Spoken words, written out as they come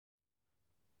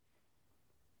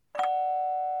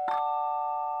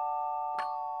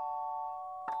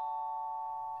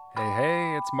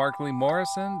Hey, it's Mark Lee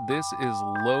Morrison. This is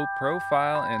Low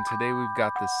Profile, and today we've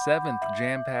got the 7th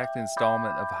jam-packed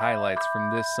installment of highlights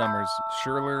from this summer's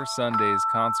Scherler Sundays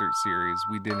concert series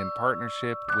we did in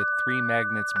partnership with Three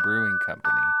Magnets Brewing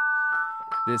Company.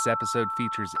 This episode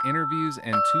features interviews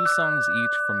and 2 songs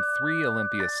each from 3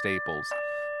 Olympia staples,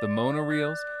 the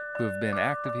Monoreels, who have been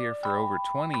active here for over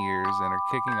 20 years and are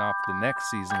kicking off the next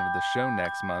season of the show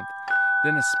next month,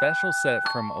 then a special set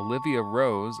from Olivia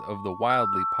Rose of the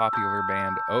wildly popular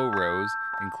band O Rose,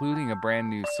 including a brand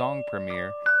new song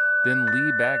premiere, then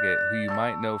Lee Baggett, who you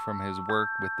might know from his work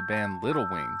with the band Little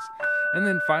Wings, and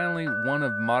then finally one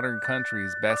of modern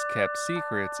country's best-kept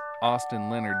secrets,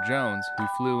 Leonard Jones, who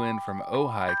flew in from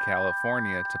Ojai,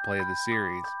 California to play the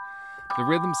series. The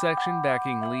rhythm section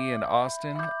backing Lee and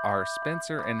Austin are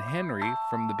Spencer and Henry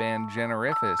from the band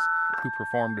Generifus, who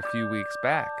performed a few weeks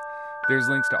back. There's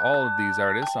links to all of these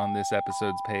artists on this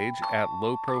episode's page at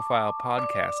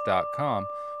lowprofilepodcast.com,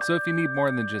 so if you need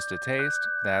more than just a taste,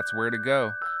 that's where to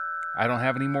go. I don't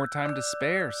have any more time to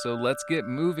spare, so let's get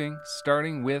moving,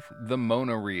 starting with the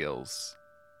Monoreels.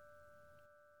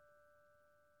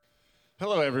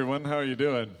 Hello, everyone. How are you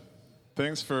doing?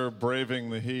 Thanks for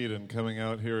braving the heat and coming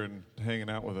out here and hanging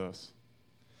out with us.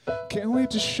 Can't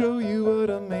wait to show you what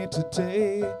I made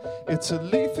today. It's a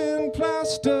leaf in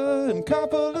plaster and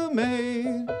copper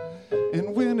made.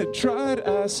 And when it dried,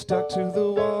 I stuck to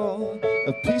the wall.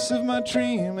 A piece of my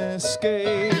dream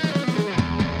escaped.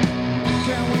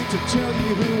 Can't wait to tell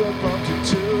you who I bumped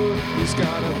into. He's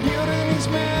got a beard and he's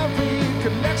married,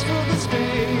 collects for the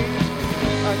stage.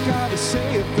 I gotta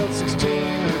say it felt 16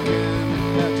 again.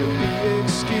 Had to be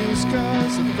excused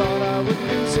cause I thought I would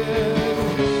lose it.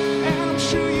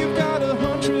 Sure, you've got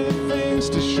 100 things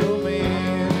to show me.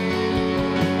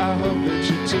 I hope that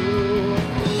you do.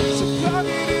 So plug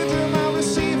it into my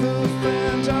receiver,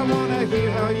 friend. I wanna hear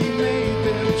how you made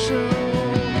them true.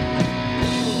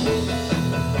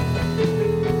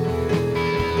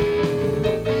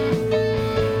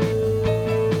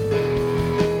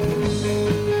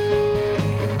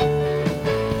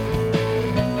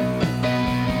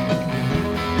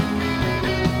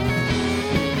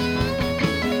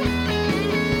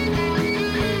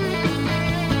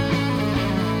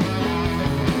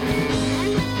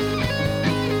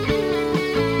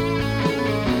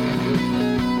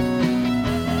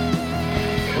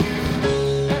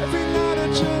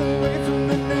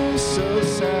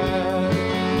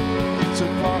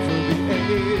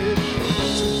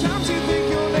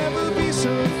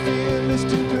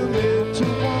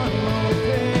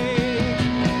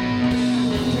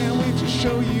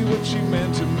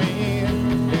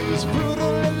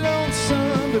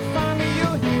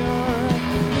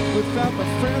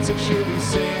 It surely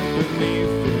sink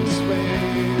beneath this wave.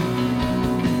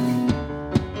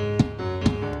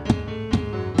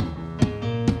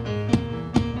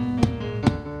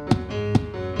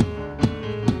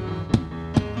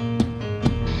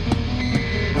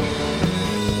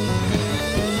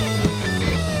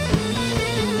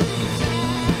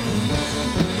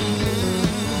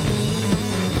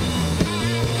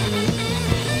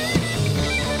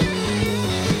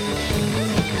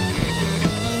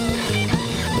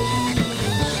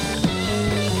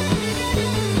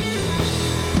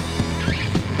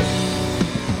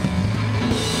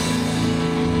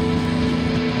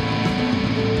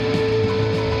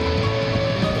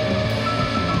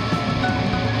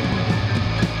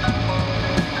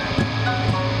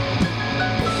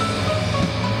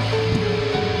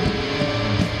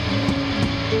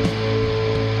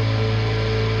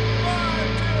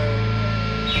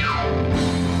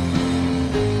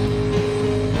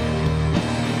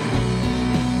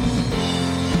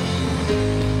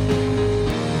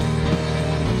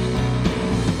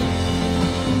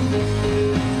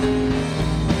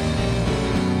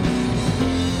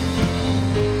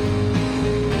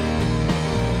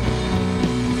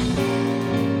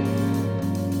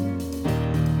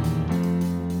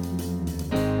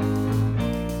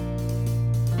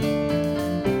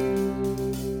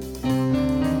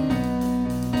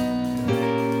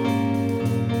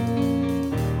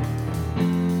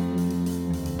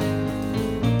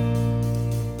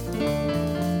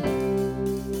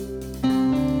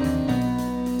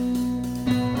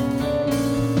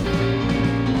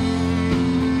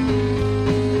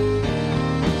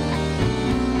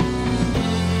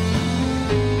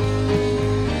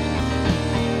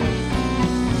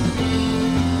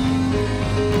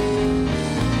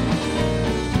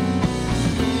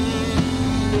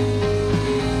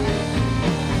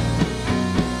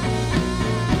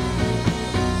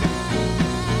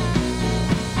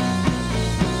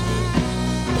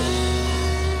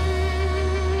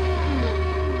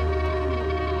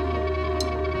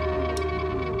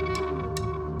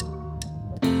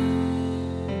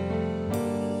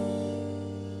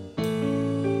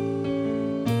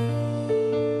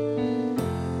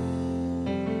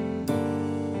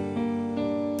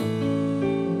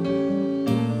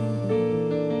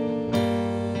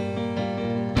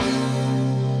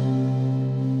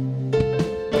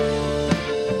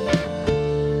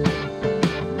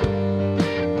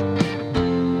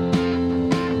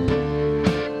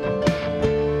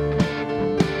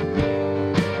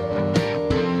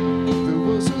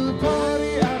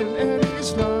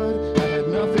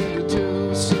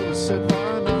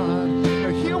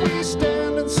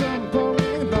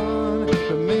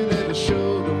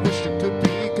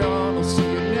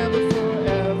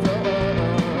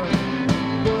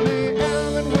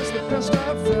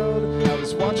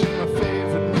 watching my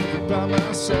favorite movie by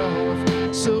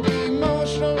myself. So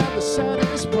emotional at the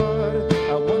saddest part.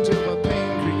 I wonder what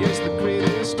pain creates the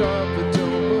greatest art. But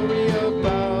don't worry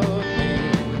about me,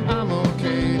 I'm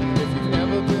okay. If you've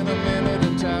ever been a minute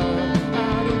in doubt,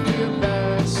 I don't feel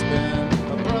less than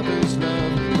a brother's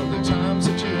love for the times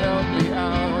that you helped me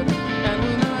out. And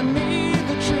when I need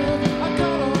the truth, I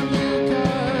call on you,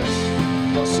 'cause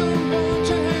you're someone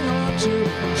to hang on to.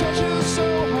 Treasure so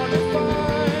hard to find.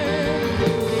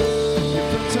 Your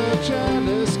friends are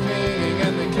jealous, clinging,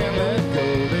 and they can't let go.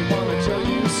 They wanna tell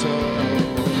you so.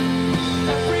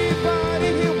 Everybody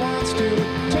here wants to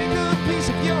take a piece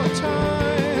of your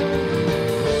time,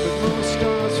 but most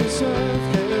stars reserve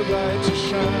their right to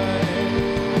shine.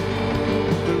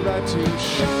 The right to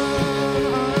shine.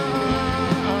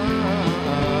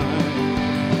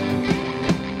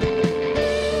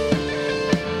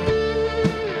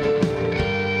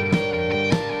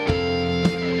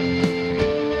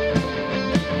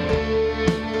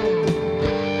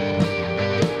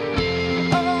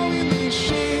 Oh, in these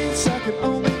sheets I can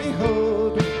only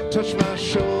hold. Touch my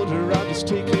shoulder, I'll just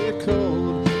take it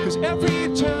cold. 'Cause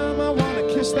every time I wanna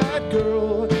kiss that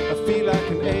girl, I feel like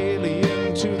an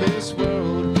alien to this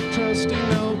world. Trusting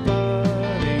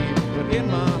nobody, but in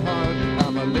my heart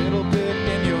I'm a little bit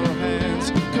in your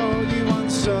hands. Call you on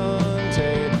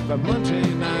Sunday, by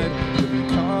Monday night you'll be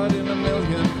caught in a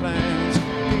million plans.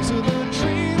 These are the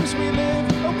dreams we live,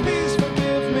 oh please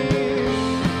forgive me.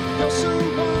 You're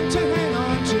someone to hang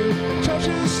on to,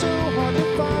 treasure so hard to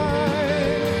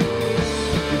find.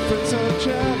 Your friends are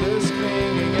jealous,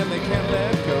 clinging, and they can't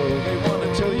let go. They wanna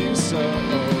tell you so.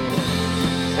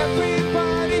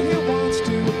 Everybody here wants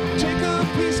to take a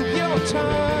piece of your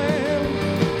time,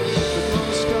 but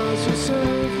most stars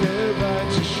reserve their right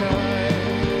to shine.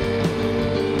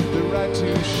 The right to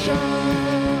shine.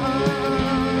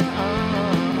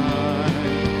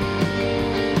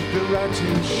 The right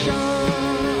to shine.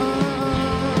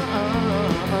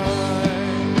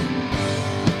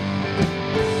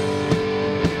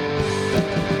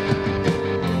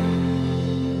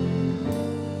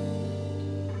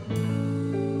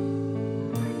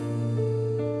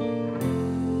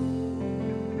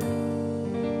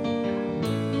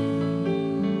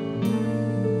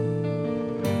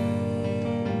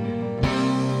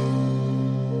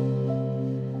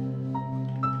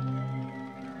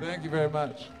 Thank you very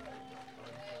much.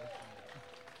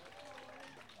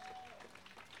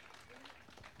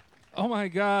 Oh my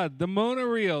God, the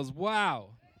monoreels.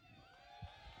 Wow.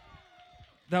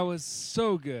 That was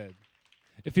so good.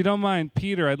 If you don't mind,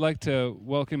 Peter, I'd like to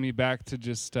welcome you back to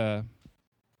just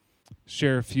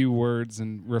share a few words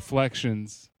and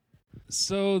reflections.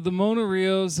 So the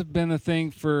monoreels have been a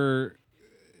thing for,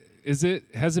 has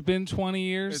it been 20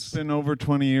 years? It's been over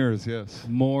 20 years, yes.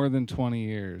 More than 20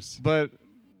 years. But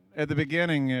at the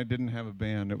beginning, I didn't have a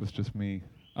band. It was just me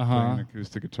playing Uh-huh. an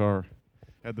acoustic guitar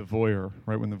at the Voyeur,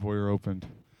 right when the Voyeur opened.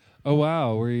 Oh,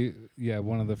 wow. Were you,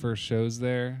 one of the first shows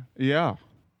there? Yeah.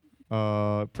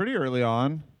 Pretty early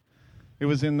on. It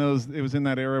was in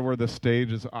that era where the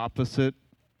stage is opposite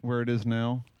where it is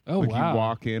now. Oh, like wow. You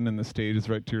walk in and the stage is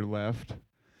right to your left.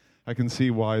 I can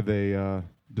see why they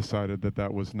decided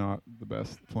that was not the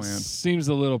best plan. Seems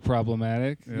a little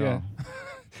problematic. Yeah.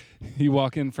 You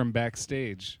walk in from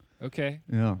backstage. Okay.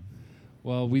 Yeah.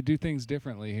 Well, we do things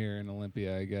differently here in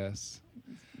Olympia, I guess.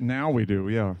 Now we do,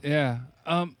 yeah. Yeah.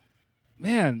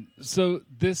 Man, so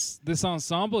this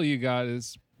ensemble you got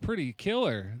is pretty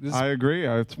killer. I agree.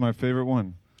 It's my favorite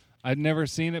one. I'd never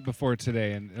seen it before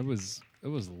today, and it was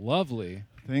lovely.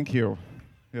 Thank you.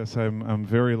 Yes, I'm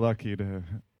very lucky to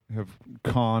have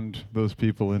conned those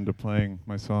people into playing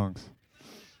my songs.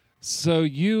 So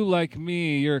you, like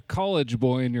me, you're a college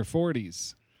boy in your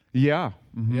 40s. Yeah.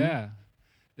 Mm-hmm. Yeah.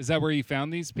 Is that where you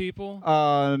found these people?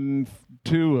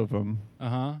 Two of them.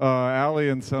 Uh-huh. Allie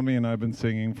and Summy and I have been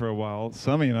singing for a while.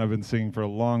 Summy and I have been singing for a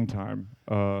long time.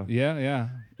 Yeah.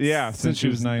 Yeah, since she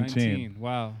was 19.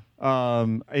 Wow.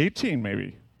 18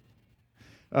 maybe.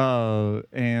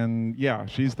 And yeah,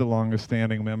 she's the longest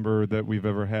standing member that we've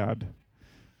ever had.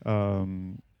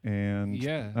 And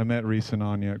Yeah. I met Reese and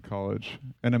Anya at college,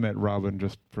 and I met Robin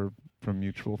just from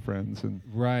mutual friends. And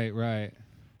Right.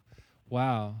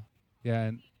 Wow. Yeah.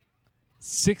 And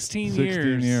 16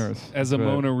 years as a right.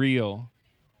 monoreel.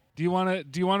 Do you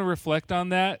want to reflect on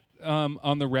that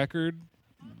on the record?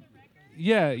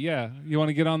 Yeah. You want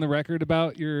to get on the record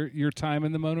about your time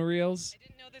in the monoreels? I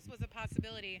didn't know this was a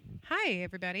possibility. Hi,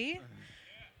 everybody.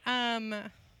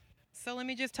 So let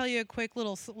me just tell you a quick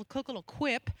little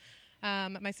quip.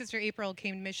 My sister April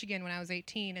came to Michigan when I was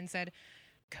 18 and said,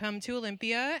 "Come to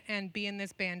Olympia and be in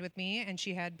this band with me." And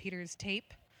she had Peter's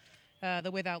tape. the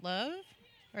Without Love,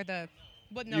 or the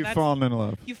what? No, You've that's fallen in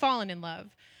love. You've Fallen in Love.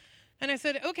 And I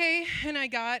said, okay. And I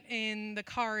got in the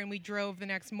car and we drove the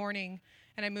next morning.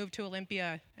 And I moved to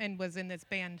Olympia and was in this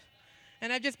band.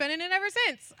 And I've just been in it ever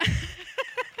since.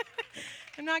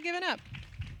 I'm not giving up.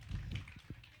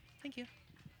 Thank you.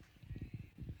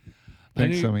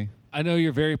 Thanks, Sammy. I know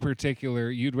you're very particular.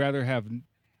 You'd rather have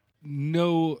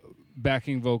no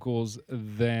backing vocals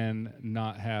than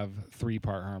not have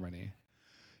 3-part harmony.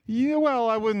 Yeah, well,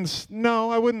 I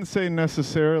wouldn't say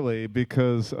necessarily,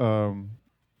 because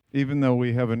even though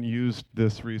we haven't used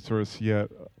this resource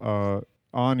yet,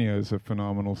 Anya is a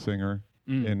phenomenal singer,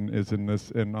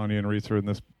 and Anya and Reese are in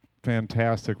this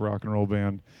fantastic rock and roll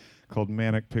band called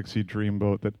Manic Pixie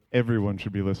Dreamboat that everyone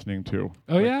should be listening to.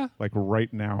 Oh, yeah? Like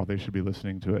right now, they should be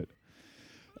listening to it.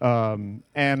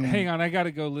 And hang on, I got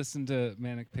to go listen to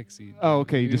Manic Pixie. Oh,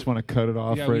 okay. You just want to cut it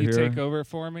off right here? Yeah, will you take over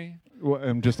for me? Well,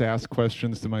 and just ask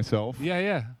questions to myself?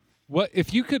 Yeah. What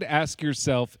if you could ask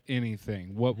yourself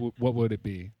anything? What would it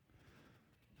be?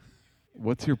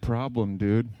 What's your problem,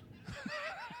 dude?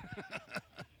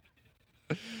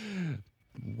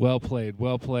 Well played.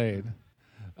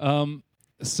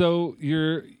 So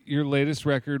your latest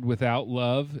record, Without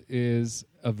Love, is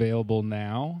available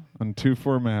now on 2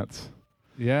 formats.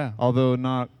 Yeah. Although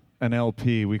not an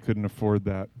LP, we couldn't afford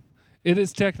that. It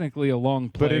is technically a long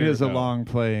player, but it is though. a long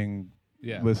playing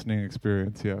listening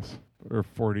experience, yes. Or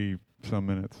 40 some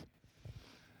minutes.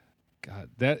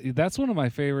 God, that's one of my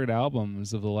favorite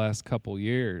albums of the last couple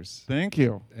years. Thank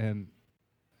you. And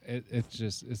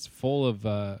it's full of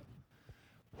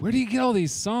where do you get all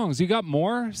these songs? You got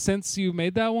more since you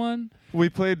made that one? We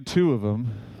played 2 of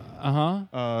them.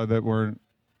 That weren't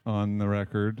on the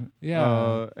record.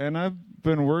 Yeah. And I've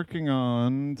been working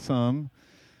on some.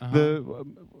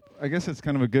 I guess it's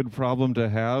kind of a good problem to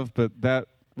have, but that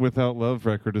Without Love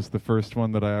record is the first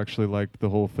one that I actually liked the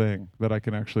whole thing, that I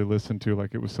can actually listen to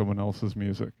like it was someone else's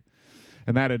music.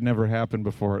 And that had never happened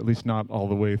before, at least not all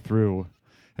the way through.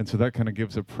 And so that kind of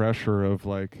gives a pressure of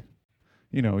like,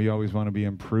 you know, you always want to be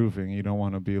improving. You don't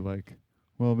want to be like,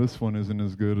 well, this one isn't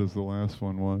as good as the last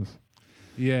one was.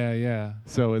 Yeah.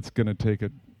 So it's going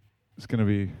to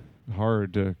be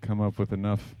hard to come up with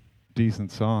enough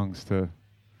decent songs to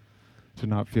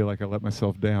not feel like I let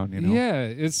myself down, you know? Yeah,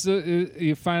 it's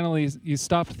you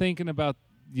stop thinking about,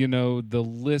 you know, the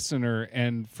listener,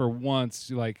 and for once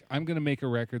you're like, I'm going to make a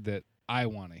record that I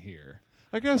want to hear.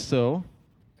 I guess so.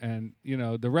 And, you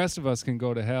know, the rest of us can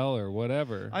go to hell or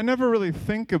whatever. I never really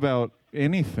think about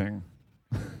anything.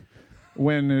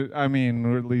 Or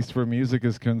at least where music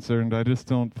is concerned, I just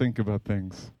don't think about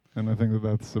things. And I think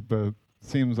that's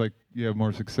seems like you have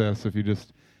more success if you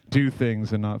just do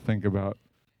things and not think about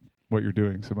what you're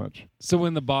doing so much. So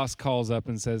when the boss calls up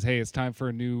and says, "Hey, it's time for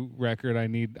a new record. I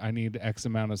need X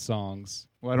amount of songs."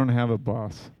 Well, I don't have a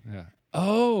boss. Yeah.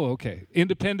 Oh, okay.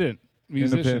 Independent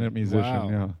musician. Wow.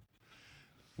 Yeah.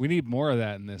 We need more of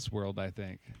that in this world, I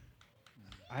think.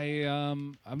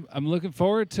 I'm looking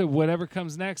forward to whatever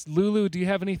comes next. Lulu, do you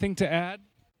have anything to add?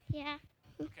 Yeah.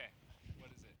 Okay.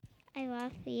 What is it? I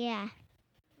love Frida.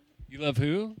 You love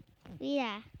who?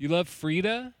 Frida. You love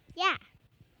Frida? Yeah.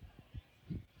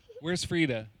 Where's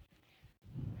Frida?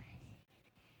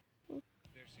 There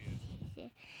she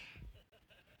is.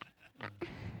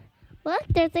 Look,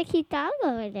 there's a cute dog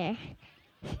over there.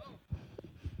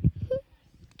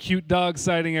 Cute dog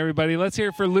sighting, everybody. Let's hear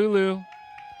it for Lulu.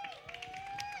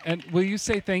 And will you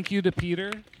say thank you to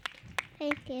Peter?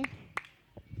 Thank you.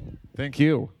 Thank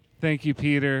you. Thank you,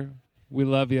 Peter. We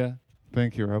love you.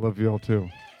 Thank you. I love you all too.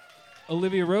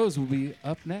 Olivia Rose will be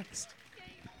up next.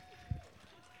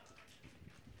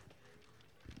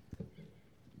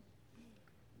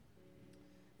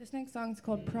 This next song is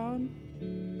called Prom.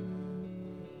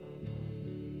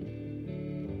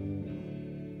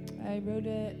 I wrote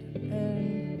it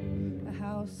in a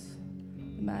house,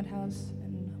 the Madhouse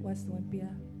in West Olympia.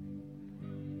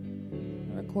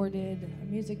 I recorded a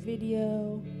music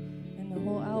video and the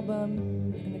whole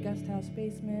album in the guest house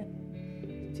basement,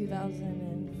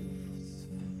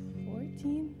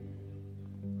 2014.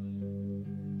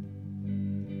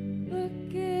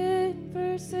 Looking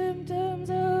for symptoms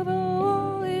of a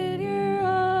hole in your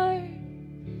heart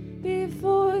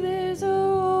before there's a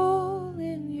hole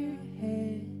in your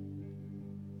head.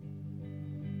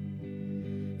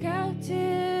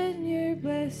 Counting your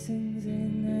blessings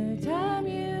in the time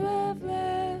you have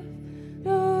left,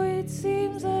 though it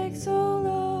seems like so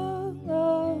long,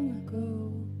 long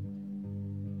ago.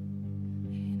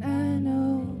 And I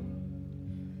know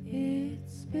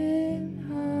it's been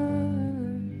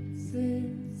hard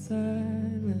since I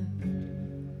left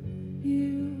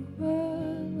you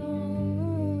alone.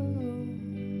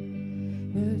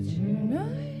 but you're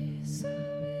nice. A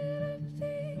bit of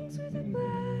things with a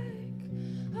black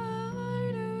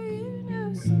heart. Oh, you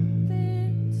know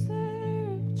something's there,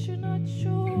 but you're not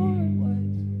sure what.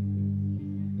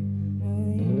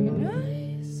 Oh, you're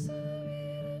nice. A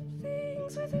bit of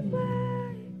things with a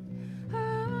black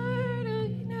heart. Oh,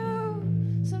 you know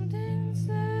something's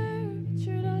there, but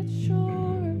you're not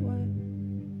sure what.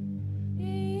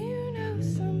 You know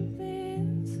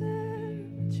something's there,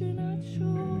 but you're not sure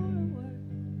what.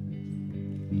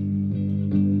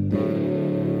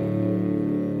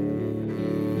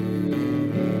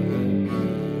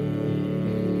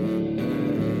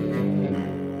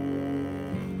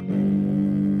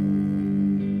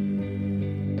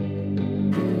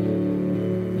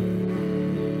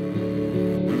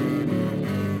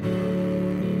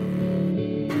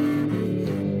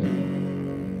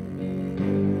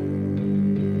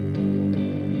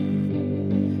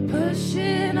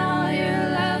 Pushing all your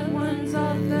loved ones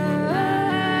off the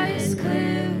ice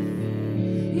cliff.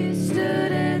 You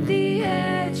stood at the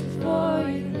edge before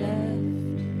you left.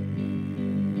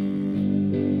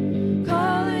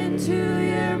 Calling to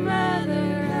your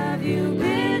mother, have you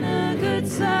been a good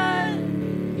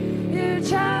son? Your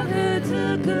childhood's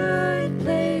a good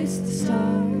place to start.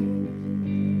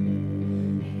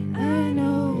 I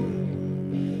know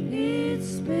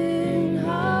it's been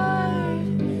hard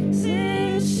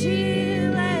since she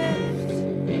left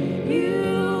you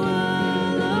alone,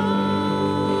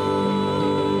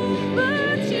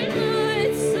 but you know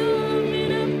it's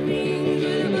summing up things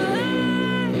with a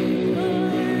black heart.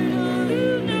 Oh,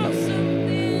 you know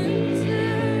something's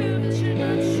there, but you're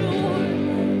not sure.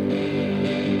 Oh,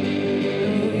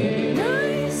 you're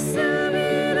nice,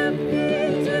 summing up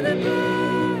things with a black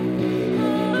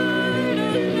heart. Oh,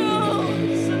 you know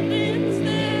something's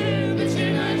there, but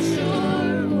you're not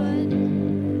sure what.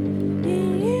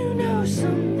 You know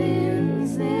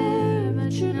something's there,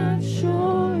 but you're not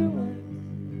sure what.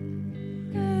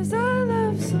 'Cause I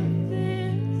love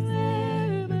something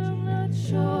there, but I'm not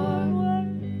sure what.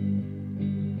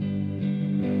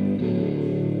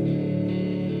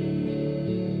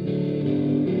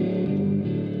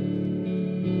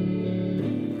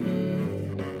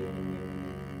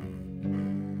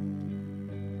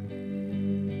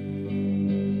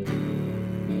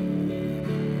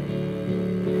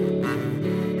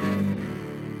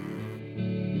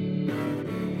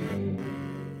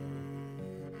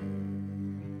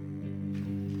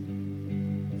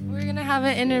 We're gonna have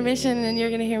an intermission and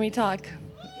you're gonna hear me talk.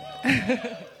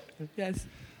 Yes.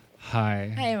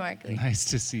 Hi. Hey, Markley. Nice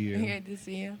to see you. Good to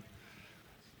see you.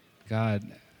 God,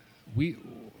 we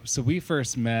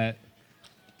first met.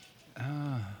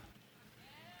 I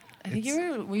think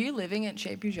were you living at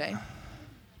Chez Puget?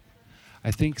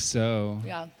 I think so.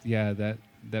 Yeah. Yeah,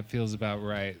 that feels about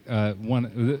right.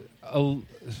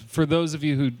 For those of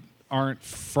you who aren't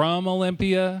from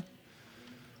Olympia,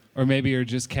 or maybe are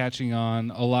just catching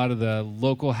on, a lot of the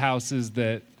local houses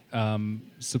that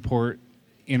support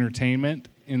entertainment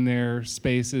in their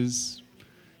spaces,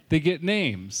 they get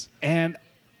names. And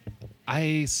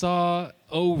I saw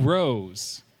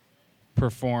Rose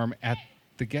perform at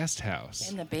the guest house.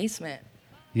 In the basement.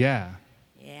 Yeah.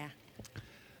 Yeah.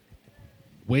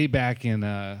 Way back in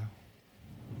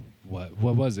what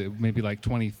was it? Maybe like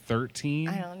 2013?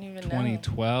 I don't even know.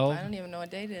 2012? I don't even know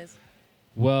what date it is.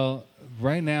 Well,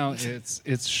 right now it's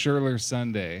Scherler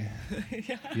Sunday.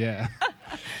 Yeah.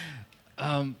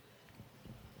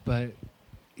 But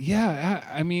yeah,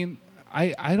 I mean,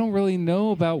 I don't really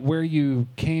know about where you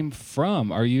came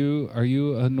from. Are you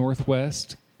a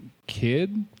Northwest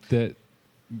kid that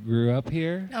grew up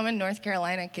here? I'm a North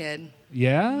Carolina kid.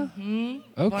 Yeah? Mm-hmm.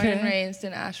 Okay. Born and raised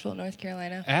in Asheville, North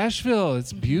Carolina. Asheville,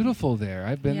 it's beautiful there.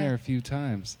 I've been Yeah. there a few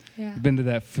times. Yeah. Been to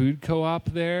that food co-op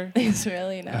there? It's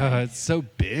really nice. It's so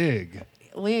big.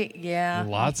 Yeah.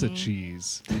 Lots of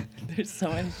cheese. There's so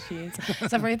much cheese.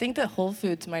 Except for I think that Whole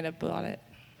Foods might have bought it.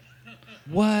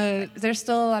 What? There's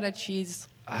still a lot of cheese.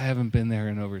 I haven't been there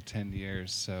in over 10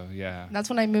 years, so yeah. That's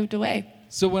when I moved away.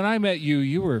 So when I met you,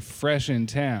 you were fresh in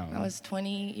town. I was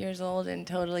 20 years old and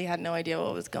totally had no idea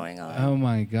what was going on. Oh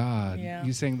my God. Yeah.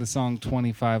 You sang the song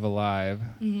 25 Alive.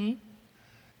 Mm-hmm.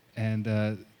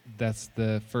 And that's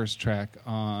the first track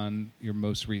on your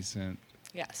most recent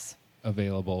Yes.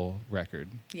 available record.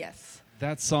 Yes.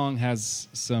 That song has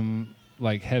some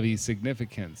like heavy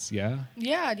significance, yeah?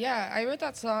 Yeah. I wrote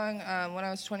that song when I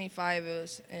was 25. It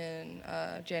was in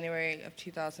January of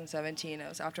 2017. It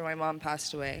was after my mom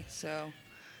passed away. So,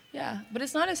 yeah. But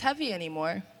it's not as heavy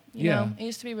anymore. You know? It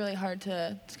used to be really hard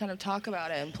to kind of talk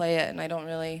about it and play it, and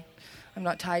I'm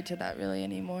not tied to that really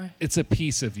anymore. It's a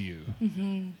piece of you.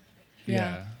 Mm-hmm.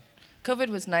 Yeah. COVID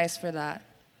was nice for that.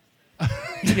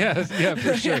 Yeah,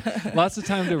 for sure. Lots of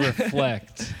time to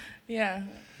reflect. Yeah.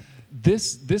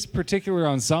 This particular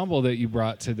ensemble that you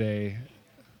brought today,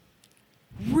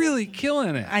 really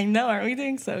killing it. I know. Aren't we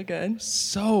doing so good?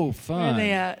 So fun. Where are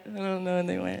they at? I don't know when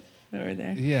they went. Over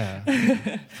there.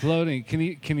 Yeah. Floating. Can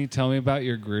you tell me about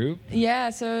your group? Yeah,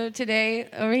 so today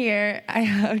over here I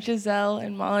have Giselle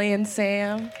and Molly and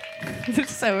Sam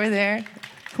just over there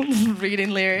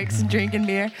reading lyrics and drinking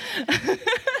beer.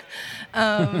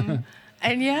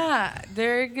 And yeah,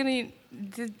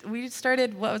 we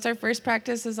started, what was our first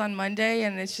practice is on Monday,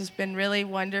 and it's just been really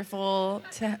wonderful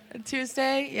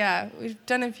Tuesday. Yeah, we've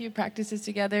done a few practices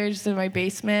together just in my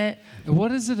basement.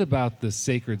 What is it about the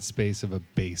sacred space of a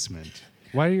basement?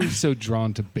 Why are you so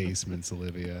drawn to basements,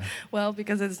 Olivia? Well,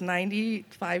 because it's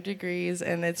 95 degrees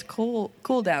and it's cool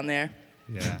down there.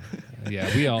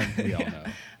 Yeah, we all know.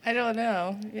 I don't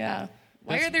know, yeah.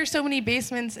 Why are there so many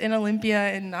basements in Olympia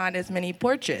and not as many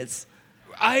porches?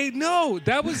 I know.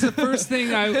 That was the first thing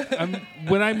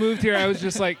when I moved here, I was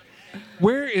just like,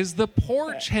 where is the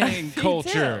porch hang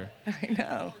culture? I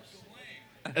know.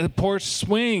 The porch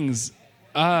swings.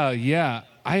 Yeah.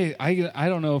 I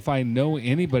don't know if I know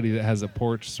anybody that has a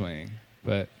porch swing,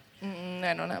 but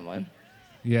I don't have one.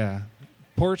 yeah.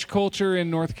 Porch culture in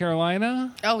North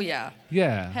Carolina? Oh, yeah.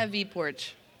 Yeah. Heavy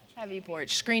porch.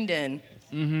 Screened in.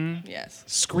 Mm-hmm. Yes.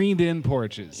 Screened in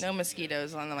porches. No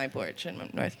mosquitoes on my porch in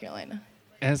North Carolina.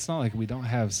 And it's not like we don't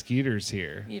have skeeters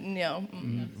here.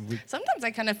 Sometimes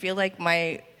I kind of feel like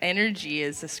my energy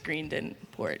is a screened-in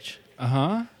porch.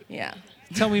 Uh-huh. Yeah.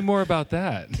 Tell me more about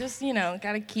that. Just,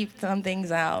 got to keep some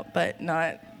things out, but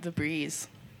not the breeze.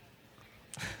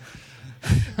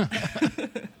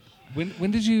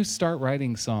 When did you start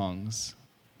writing songs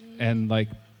and, like,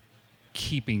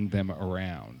 keeping them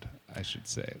around, I should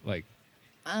say? Like,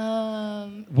 how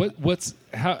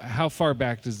far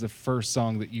back does the first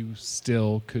song that you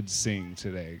still could sing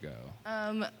today go?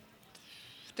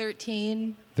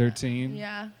 13. 13?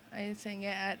 Yeah, I sang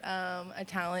it at a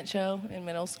talent show in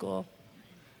middle school.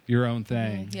 Your own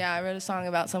thing. Yeah, I wrote a song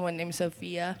about someone named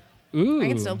Sophia. Ooh. I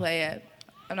can still play it.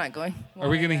 I'm not going. Are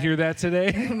we going to hear that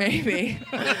today? Maybe.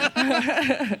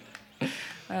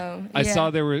 I saw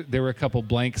there were a couple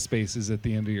blank spaces at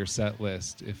the end of your set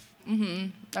list.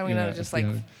 I'm going to just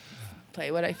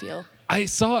play what I feel. I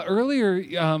saw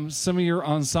earlier some of your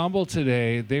ensemble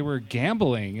today. They were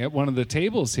gambling at one of the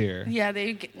tables here. Yeah,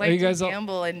 they like to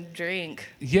gamble and drink.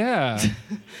 Yeah.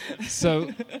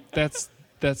 So that's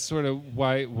sort of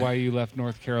why you left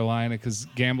North Carolina, because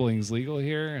gambling's legal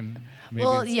here, and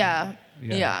maybe yeah.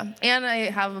 And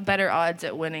I have better odds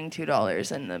at winning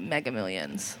 $2 in the Mega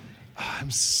Millions.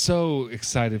 I'm so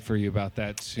excited for you about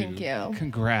that too. Thank you.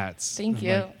 Congrats. Thank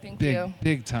you. Thank you.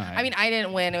 Big time. I mean, I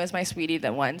didn't win. It was my sweetie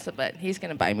that won, but he's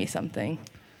gonna buy me something.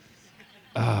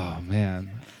 Oh man,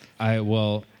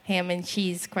 ham and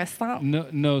cheese croissant.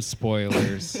 No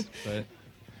spoilers, but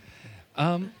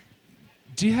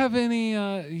do you have any?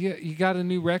 You got a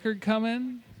new record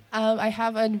coming? I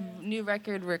have a new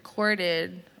record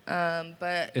recorded.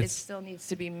 But it still needs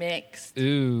to be mixed.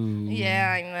 Ooh.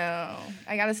 Yeah, I know.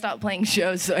 I gotta stop playing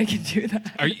shows so I can do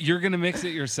that. You're gonna mix it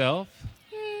yourself?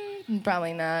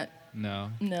 Probably not. No.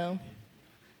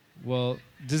 Well,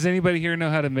 does anybody here know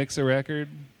how to mix a record?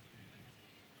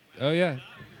 Oh yeah.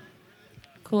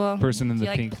 Cool. Person in the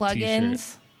do you pink like plugins?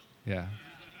 T-shirt. Yeah.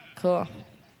 Cool.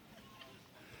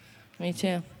 Me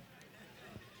too.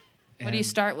 What do you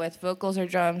start with? Vocals or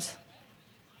drums?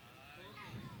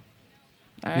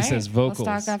 All right. He says vocals.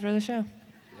 Let's talk after the show.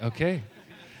 Okay.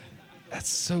 That's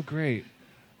so great.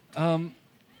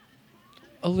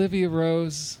 Olivia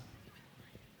Rose.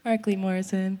 Markley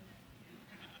Morrison.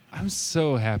 I'm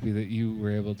so happy that you were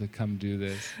able to come do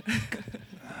this.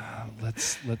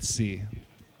 Let's see.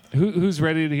 Who's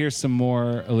ready to hear some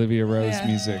more Olivia Rose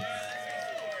music?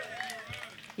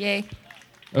 Yay.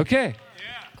 Okay.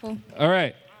 Yeah. Cool. All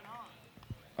right.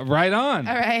 Right on.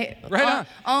 All right. Right on.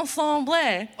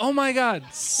 Ensemble. Oh my God.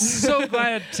 So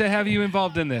glad to have you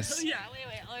involved in this. Yeah,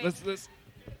 wait. Let's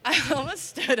I almost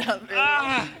stood up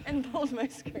and pulled my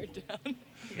skirt down.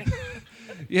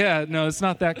 Yeah, no, it's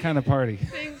not that kind of party.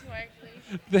 Thanks, Markley.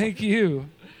 Thank you.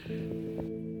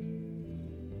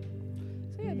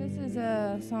 So yeah, this is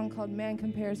a song called Man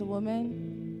Compares a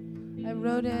Woman. I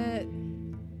wrote it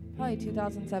probably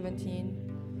 2017.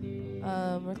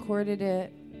 Recorded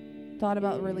it. Thought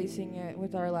about releasing it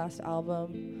with our last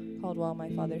album called While My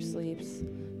Father Sleeps,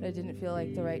 but it didn't feel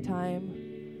like the right time.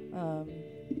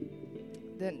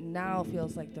 Then now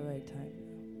feels like the right time.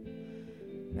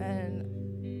 And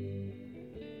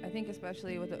I think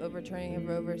especially with the overturning of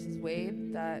Roe versus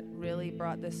Wade, that really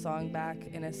brought this song back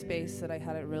in a space that I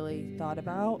hadn't really thought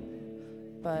about.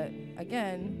 But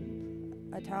again,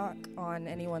 attack on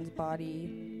anyone's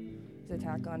body is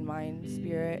attack on mind,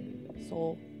 spirit,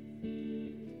 soul.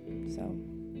 So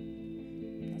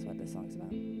that's what this song's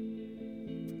about.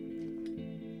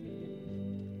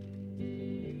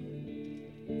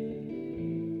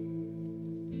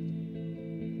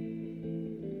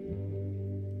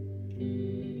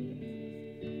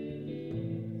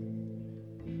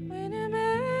 When a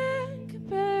man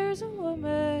compares a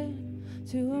woman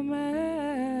to a mountain,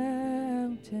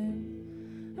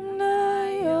 I'm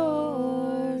not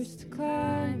yours to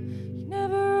climb. You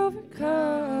never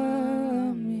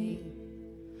overcome me.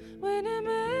 When a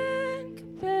man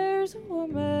compares a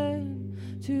woman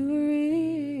to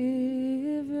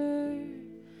a river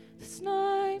that's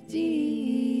not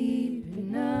deep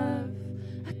enough,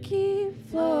 I keep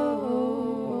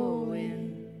flowing.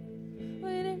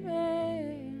 When a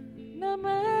man, not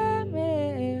my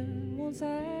man, won't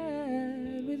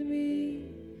side with me,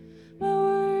 my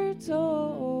words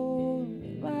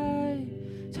only might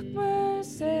talk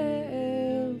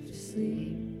myself to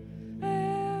sleep.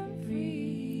 I'm free.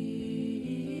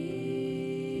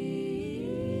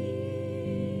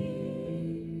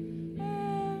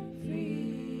 I'm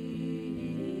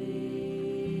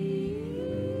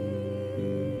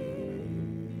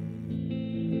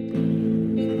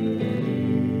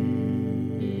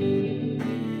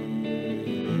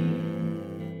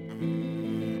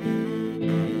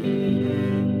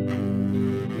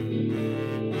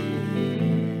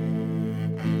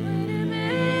When a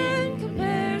man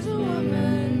compares a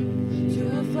woman to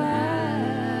a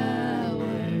flower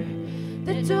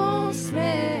that don't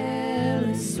smell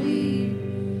as sweet,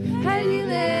 how you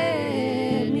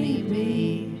let me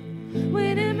be.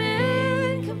 When a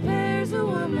man compares a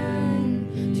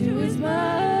woman to his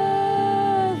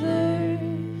mother,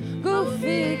 go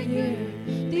figure,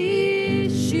 the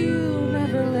issue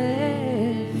never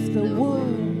left the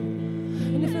womb.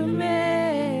 And if a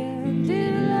man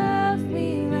did love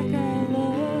me like I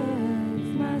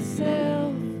love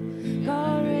myself,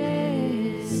 God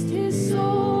rest his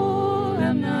soul,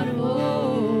 I'm not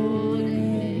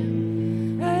holding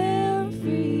him. I am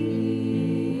free.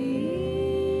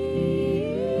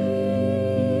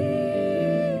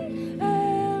 I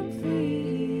am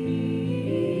free.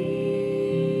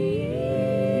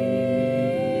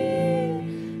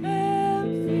 I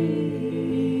am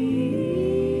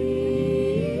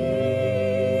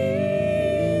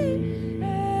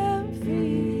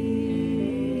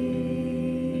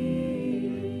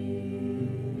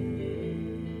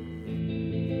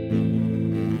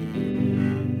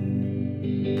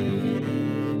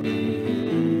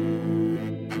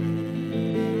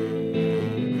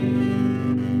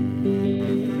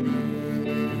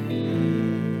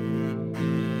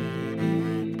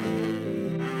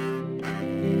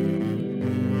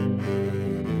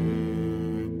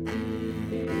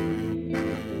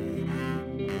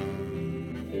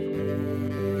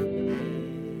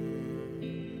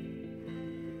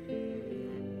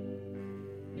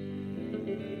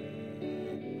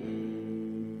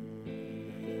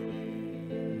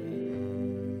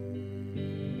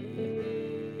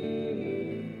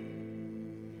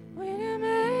When a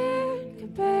man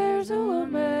compares a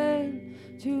woman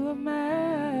to a mountain,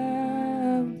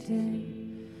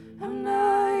 I'm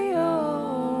not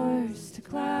yours to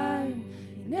climb.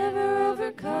 You never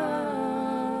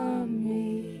overcome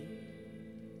me.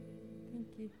 Thank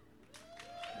you.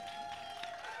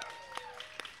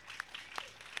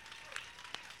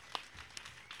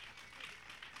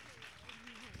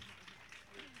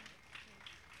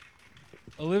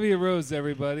 Olivia Rose,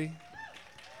 everybody.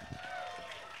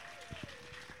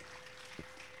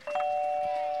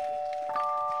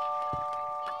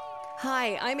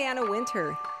 Hi, I'm Anna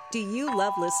Winter. Do you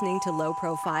love listening to Low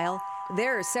Profile?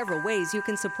 There are several ways you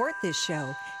can support this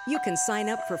show. You can sign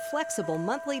up for flexible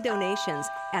monthly donations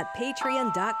at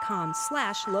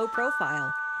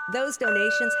patreon.com/lowprofile. Those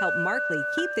donations help Markley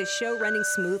keep this show running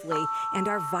smoothly and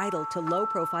are vital to Low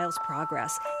Profile's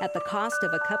progress at the cost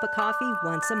of a cup of coffee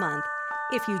once a month.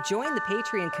 If you join the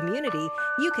Patreon community,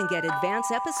 you can get advance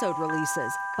episode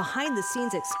releases,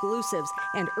 behind-the-scenes exclusives,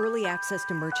 and early access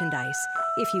to merchandise.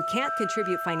 If you can't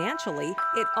contribute financially,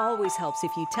 it always helps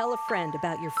if you tell a friend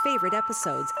about your favorite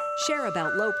episodes, share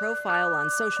about Low Profile on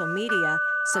social media,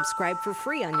 subscribe for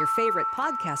free on your favorite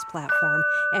podcast platform,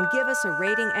 and give us a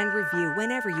rating and review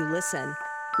whenever you listen.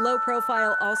 Low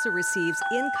Profile also receives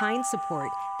in-kind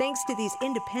support thanks to these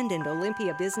independent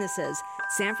Olympia businesses: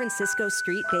 San Francisco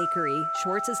Street Bakery,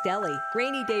 Schwartz's Deli,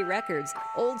 Rainy Day Records,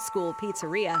 Old School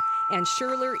Pizzeria, and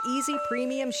Scherler Easy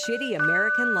Premium Shitty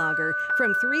American Lager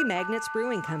from Three Magnets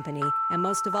Brewing Company. And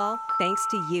most of all, thanks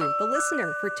to you, the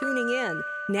listener, for tuning in.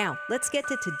 Now, let's get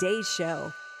to today's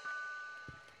show.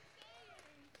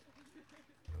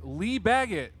 Lee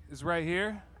Baggett is right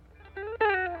here.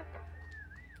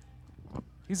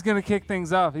 He's going to kick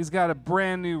things off. He's got a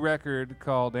brand new record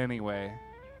called Anyway.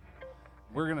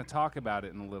 We're going to talk about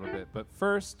it in a little bit, but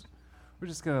first, we're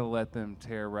just going to let them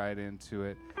tear right into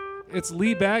it. It's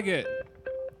Lee Baggett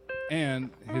and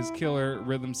his killer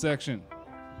rhythm section.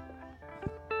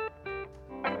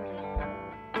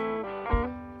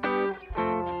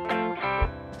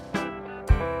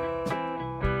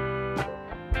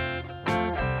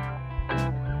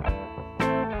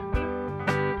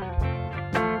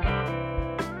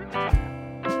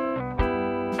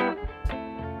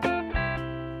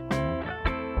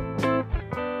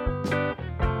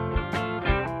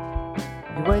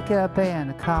 Wake up and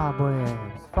the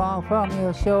cobwebs fall from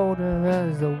your shoulder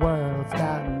as the world's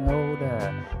gotten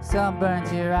older. Sun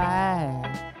burns your eyes.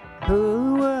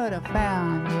 Who would have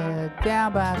found you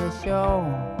down by the shore,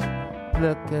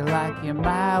 looking like you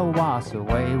might wash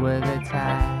away with a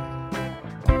tide?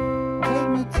 Take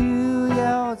me to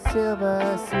your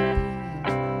silver sea,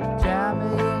 drown me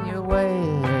in your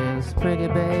waves, pretty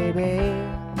baby.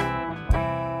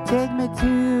 Take me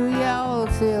to your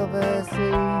silver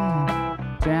sea,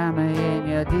 drown me in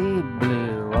your deep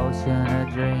blue ocean of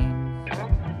dreams.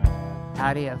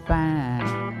 How do you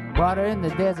find water in the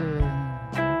desert?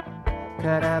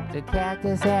 Cut up the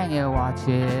cactus and you watch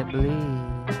it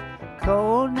bleed.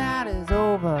 Cold night is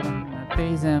over, I'm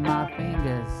freezing my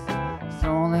fingers. There's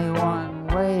only one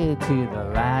way to the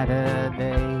light of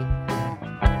day.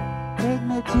 Take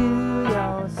me to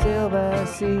your silver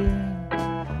sea,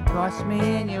 wash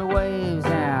me in your waves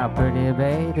now, pretty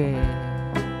baby.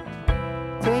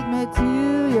 Take me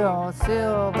to your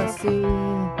silver sea,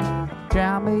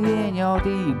 drown me in your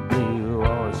deep blue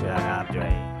ocean of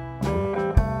dreams.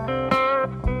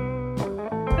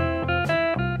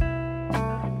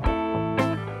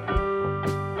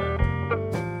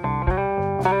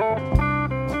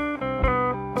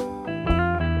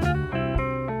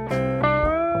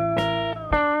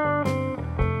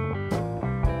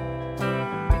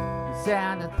 The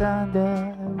sound of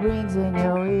thunder rings in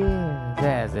your ears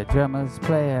as the drummers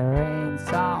play rain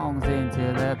songs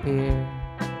into the pier.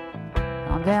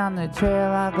 On down the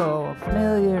trail I go,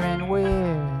 familiar and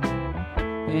weird.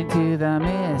 Into the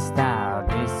mist I'll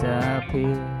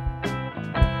disappear.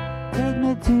 Take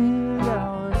me to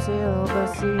your silver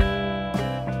sea,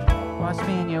 wash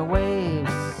me in your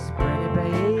waves, pretty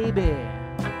baby.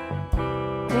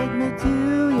 Take me to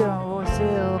your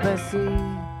silver sea,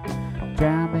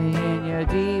 drown me in your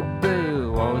deep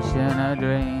blue ocean of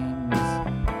dreams.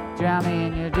 Drown me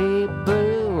in your deep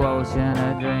blue ocean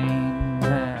of dreams.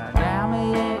 Drown me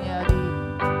in your deep.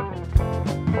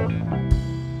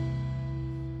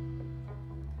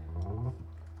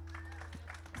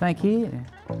 Thank you.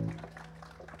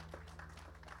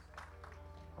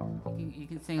 You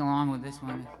can sing along with this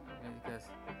one because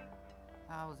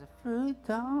I was a fruit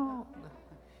dog.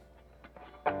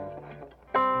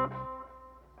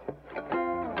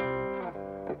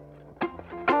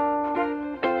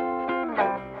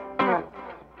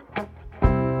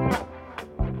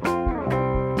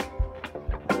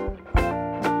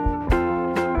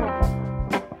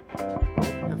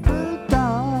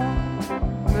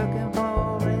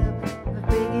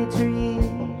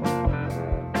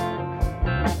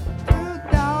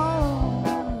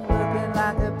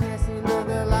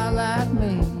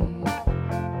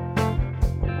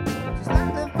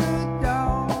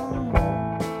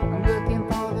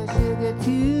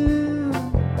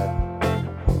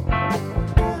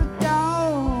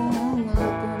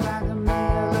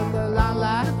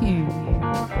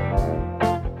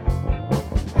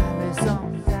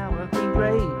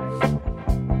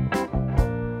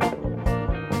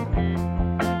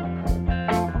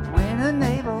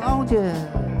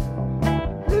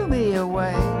 Blew me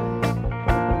away.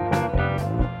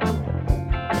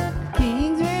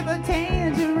 King's River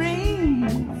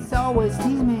tangerines always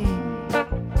tease me,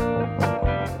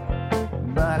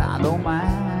 but I don't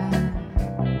mind.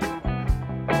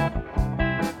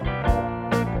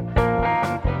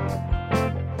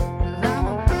 'Cause I'm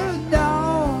a fruit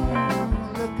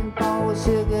dog looking for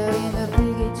sugar in the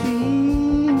figgy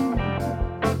tree.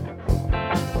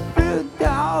 Fruit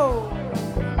dog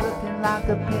like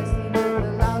a pesky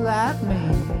little lot like me.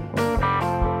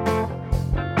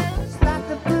 Just like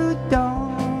the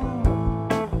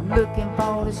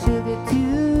all the sugar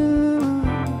too.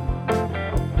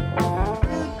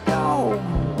 Look, oh,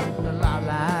 look a lot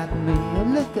like me,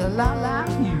 look a lot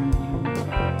like you.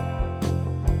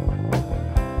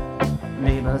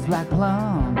 Neighbors like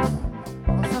plums,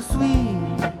 oh so sweet.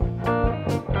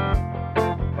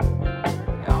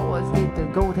 You always get the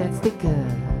gold head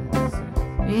stickers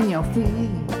in your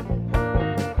feet.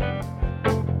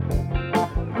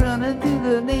 Running through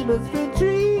the neighbor's fruit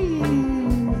trees.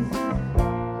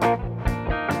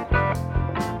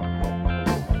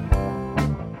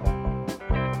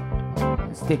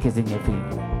 Stickers in your feet.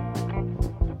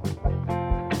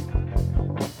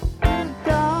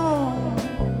 Gone.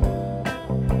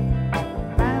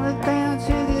 Finally found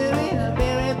sugar in a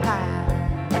berry pie.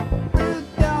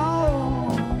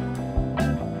 Gone.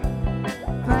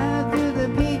 Flying through the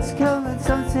peach-colored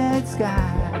sunset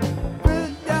sky.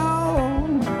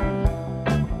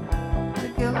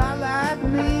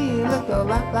 Look a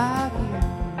lot like you,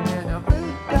 and a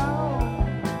fruit dog.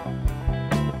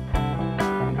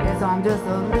 Guess I'm just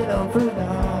a little fruit dog.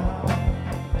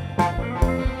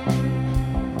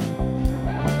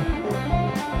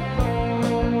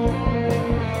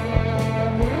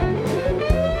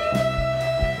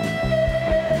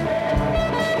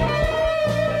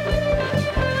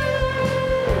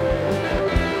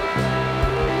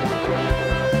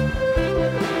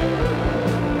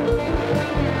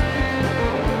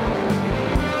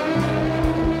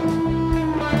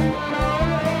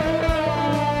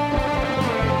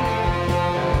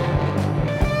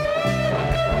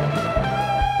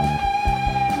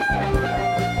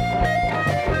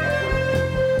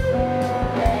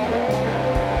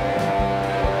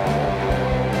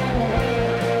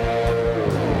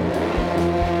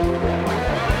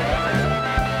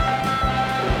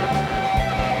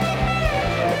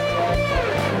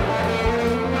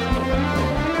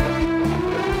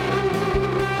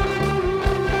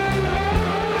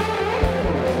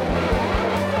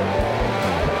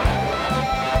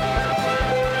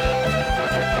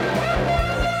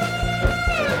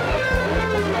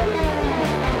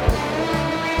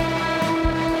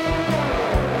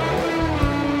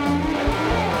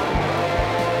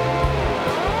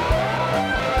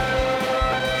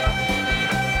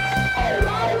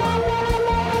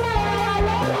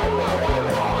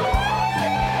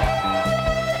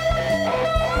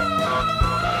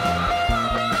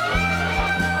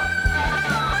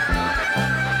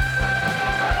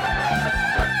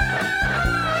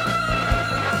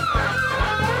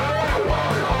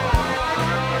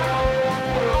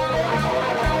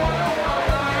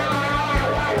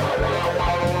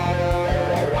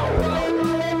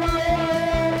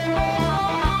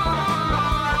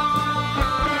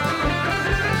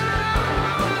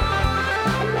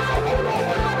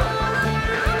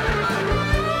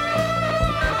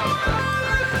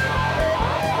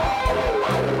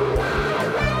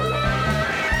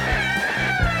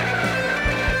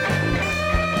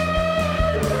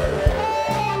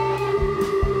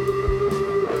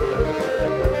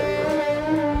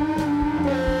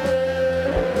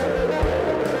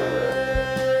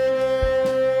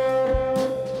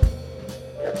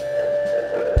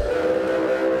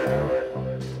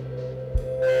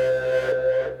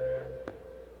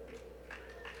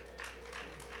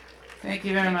 Thank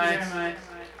you very much.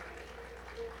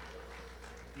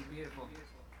 Beautiful.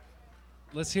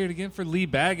 Let's hear it again for Lee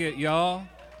Baggett, y'all.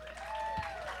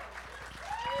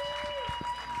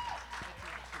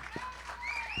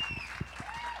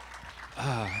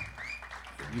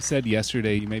 You said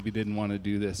yesterday you maybe didn't want to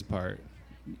do this part.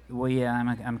 Well, yeah,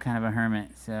 I'm kind of a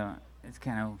hermit, so it's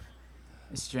kind of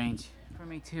strange for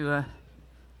me to,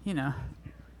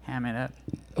 ham it up.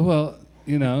 Well,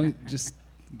 just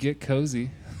get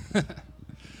cozy.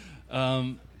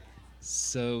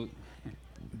 So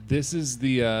this is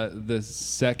the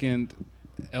second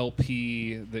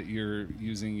LP that you're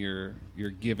using your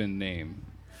given name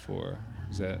for.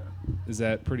 Is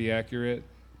that pretty accurate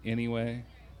anyway?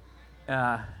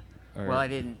 Well, I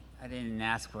didn't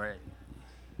ask for it.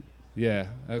 Yeah.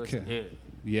 It was Okay. due.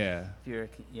 Yeah.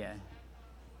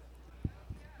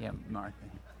 Yeah, Mark.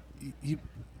 You've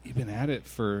been at it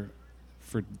for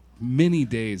many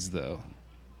days though.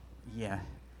 Yeah,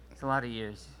 it's a lot of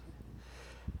years.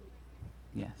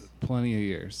 Yes. Plenty of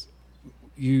years.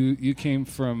 You came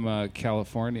from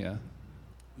California.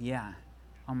 Yeah.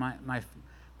 Oh, my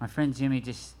friend Jimmy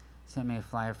just sent me a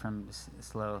flyer from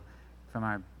from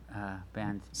our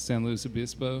band. San Luis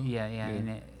Obispo. Yeah, and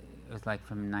it was like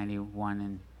from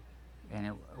 '91,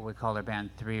 and we called our band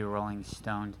Three Rolling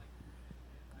Stoned.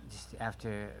 Just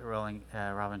after Robin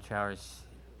Trower's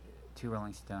Two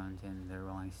Rolling Stones and the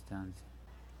Rolling Stones.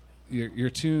 Your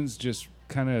tunes just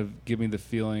kind of give me the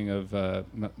feeling of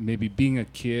maybe being a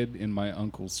kid in my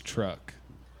uncle's truck.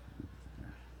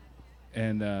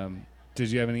 And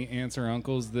did you have any aunts or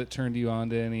uncles that turned you on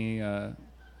to any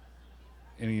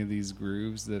of these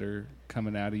grooves that are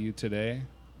coming out of you today?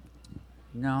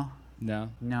 No. No?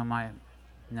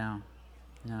 No,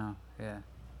 yeah.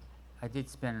 I did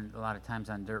spend a lot of times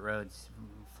on dirt roads,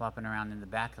 flopping around in the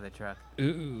back of the truck.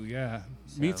 Ooh, yeah.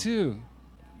 Me So- too.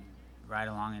 Ride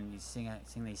along and you sing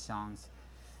these songs,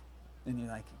 and you're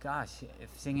like, gosh,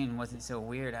 if singing wasn't so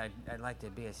weird, I'd like to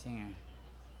be a singer.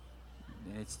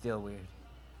 And it's still weird.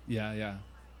 Yeah, yeah.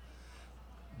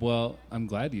 Well, I'm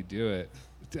glad you do it.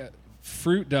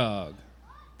 Fruit Dog.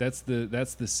 That's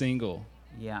the single.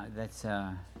 Yeah, that's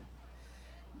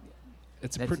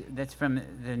It's a that's from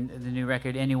the new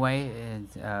record anyway, and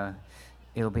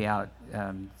it'll be out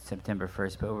September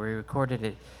 1st. But we recorded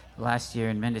it last year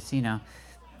in Mendocino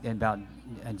in about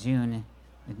June,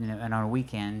 and on a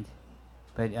weekend.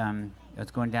 But I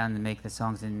was going down to make the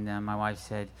songs, and my wife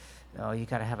said, "Oh, you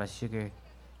got to have a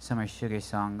summer sugar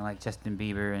song like Justin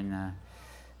Bieber and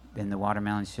the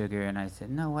Watermelon Sugar." And I said,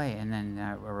 "No way!" And then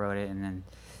I wrote it, and then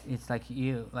it's like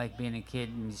being a kid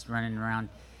and just running around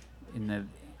in the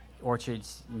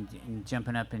orchards and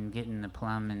jumping up and getting the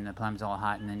plum, and the plum's all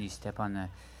hot, and then you step on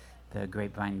the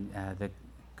grapevine, the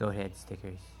goat head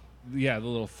stickers. Yeah, the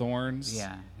little thorns.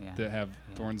 Yeah. That have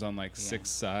thorns on like 6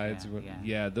 sides.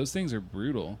 Yeah, those things are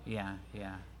brutal. Yeah.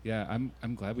 Yeah, I'm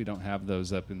glad we don't have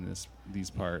those up in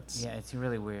these parts. Yeah, it's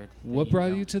really weird. What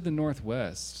brought you to the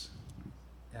Northwest?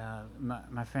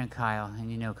 My friend Kyle,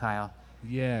 and you know Kyle.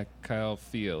 Yeah, Kyle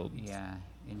Field. Yeah,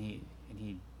 and he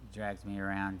drags me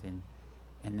around, and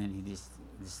then he just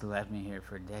left me here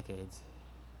for decades.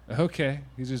 Okay,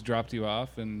 he just dropped you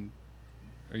off, and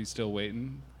are you still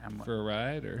waiting for a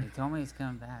ride, or? He told me he's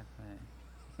coming back,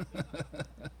 but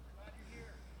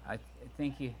I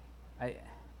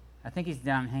think he's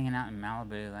down hanging out in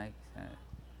Malibu. Like,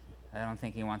 I don't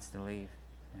think he wants to leave.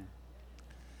 Yeah.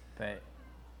 But it's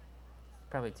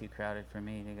probably too crowded for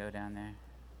me to go down there.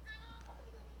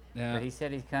 Yeah. But he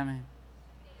said he's coming.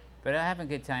 But I have a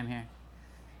good time here.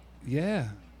 Yeah.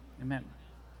 I met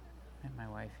my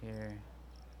wife here.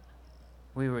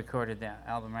 We recorded that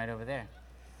album right over there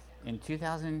in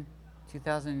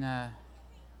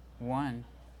 2001,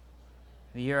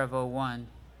 the year of 01.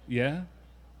 Yeah.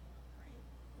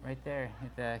 Right there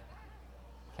at the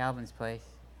Calvin's place.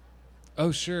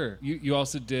 Oh, sure. You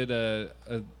also did a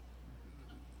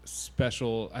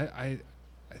special. I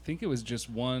think it was just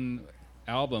one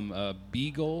album,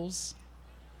 Beagles.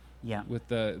 Yeah. With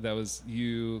that was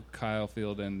you, Kyle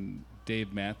Field, and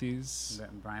Dave Matthews.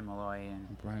 Brian Malloy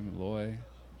and Brian Malloy.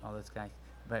 all those guys.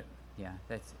 But yeah,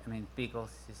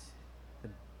 Beagles is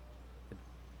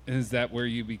And is that where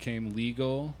you became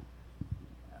legal?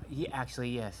 yeah, actually,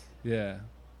 yes. Yeah.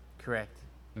 Correct.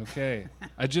 Okay.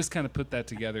 I just kind of put that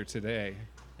together today.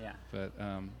 Yeah. But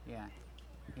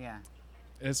Yeah.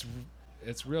 it's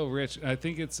real rich. I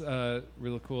think it's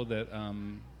really cool that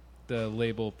the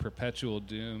label Perpetual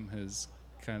Doom has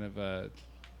kind of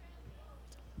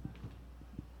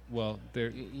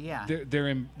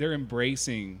they're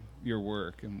embracing your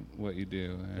work and what you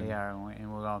do. And They are,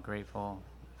 and we're all grateful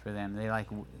for them.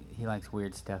 He likes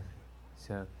weird stuff,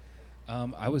 so.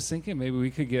 I was thinking maybe we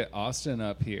could get Austin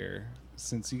up here,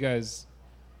 since you guys,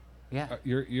 Yeah.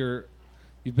 you've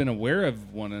been aware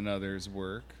of one another's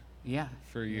work Yeah.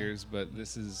 for years, but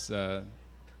this is the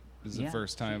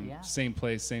first time, Yeah. same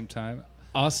place, same time.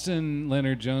 Austin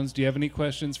Leonard Jones, do you have any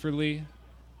questions for Lee?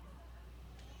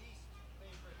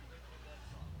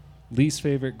 Least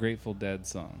favorite Grateful Dead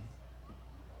song?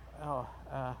 Oh,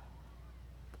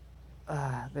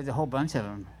 there's a whole bunch of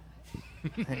them.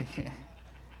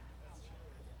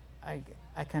 I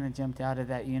kind of jumped out of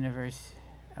that universe.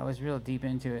 I was real deep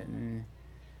into it, and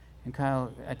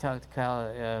Kyle. I talked to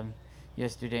Kyle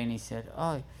yesterday, and he said,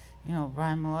 "Oh, you know,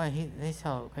 Brian Malloy, they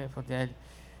saw Grateful Dead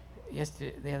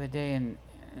the other day, and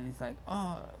he's like,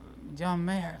 oh, John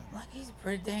Mayer, like he's a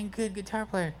pretty dang good guitar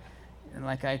player." And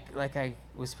like I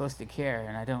was supposed to care,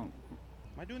 and I don't.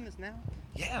 Am I doing this now?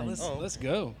 Yeah, let's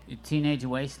go. Teenage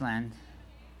Wasteland.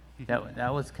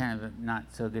 That was kind of a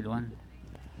not so good one.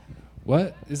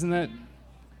 What?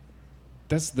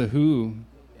 That's the Who.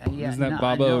 Yeah, Isn't that no,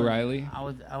 Bob I know. O'Reilly?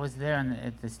 I was there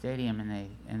at the stadium, and they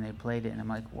played it, and I'm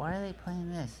like, why are they playing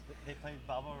this? They played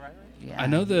Bob O'Reilly? Yeah. I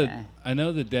know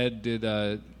the Dead did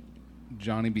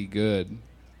Johnny Be Good,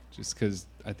 just because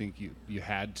I think you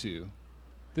had to.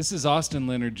 This is Austin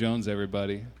Leonard Jones,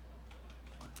 everybody.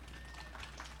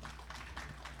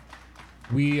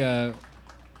 We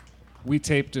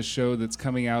taped a show that's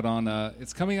coming out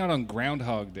on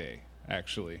Groundhog Day,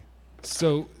 actually.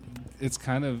 So it's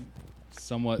kind of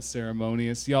somewhat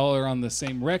ceremonious. Y'all are on the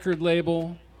same record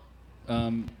label,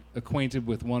 acquainted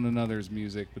with one another's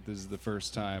music, but this is the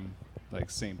first time, like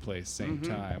same place, same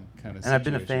time kind of situation. And I've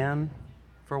been a fan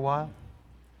for a while,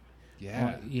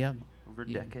 Yeah. Yeah. over a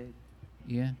Yeah. decade.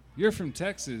 Yeah. You're from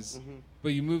Texas, but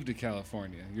you moved to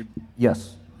California.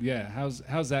 Yes. Yeah.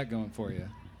 How's that going for you?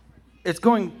 It's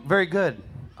going very good.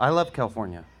 I love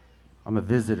California. I'm a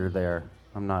visitor there.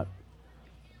 I'm not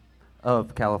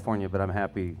of California, but I'm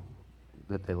happy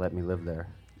that they let me live there.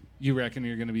 You reckon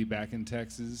you're going to be back in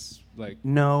Texas? Like,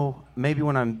 No, maybe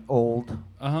when I'm old,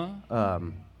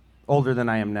 older than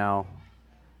I am now,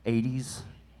 80s,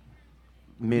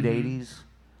 mid 80s.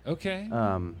 Okay.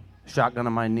 Shotgun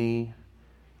on my knee,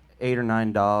 8 or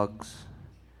 9 dogs,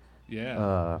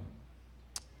 Yeah.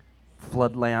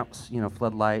 flood lamps,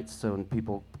 floodlights, so when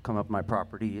people come up my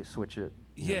property, you switch it.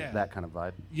 Yeah. That kind of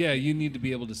vibe. Yeah, you need to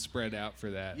be able to spread out for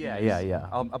that. Yeah.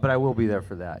 But I will be there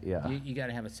for that, yeah. You got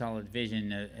to have a solid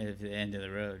vision at the end of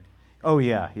the road. Oh,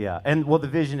 yeah. And, well, the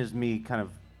vision is me kind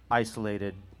of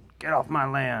isolated, get off my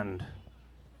land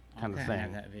kind of I thing.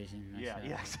 have that vision myself.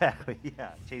 Yeah, exactly.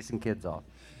 Yeah, chasing kids off.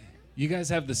 You guys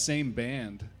have the same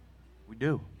band. We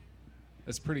do.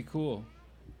 That's pretty cool.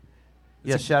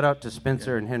 Yeah, shout out to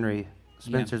Spencer and Henry.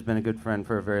 Spencer's been a good friend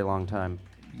for a very long time.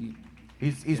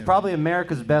 He's probably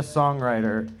America's best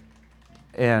songwriter,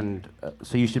 and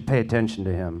so you should pay attention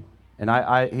to him.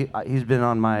 And he's been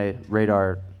on my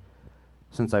radar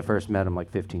since I first met him like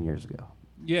 15 years ago.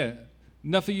 Yeah.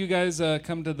 Enough of you guys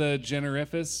come to the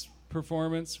Generifus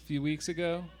performance a few weeks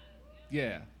ago?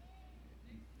 Yeah.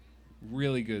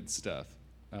 Really good stuff.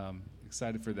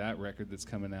 Excited for that record that's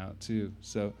coming out too.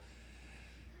 So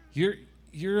your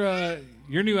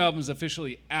new album's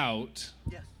officially out.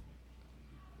 Yes.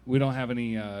 We don't have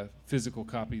any physical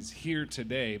copies here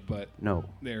today, but No.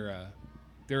 they're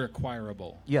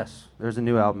acquirable. Yes, there's a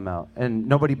new album out, and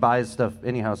nobody buys stuff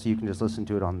anyhow, so you can just listen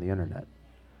to it on the internet.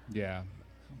 Yeah.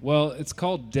 Well, it's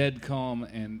called Dead Calm,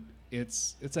 and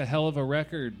it's a hell of a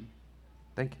record.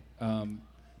 Thank you.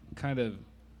 Kind of,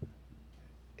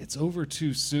 it's over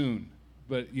too soon,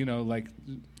 but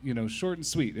short and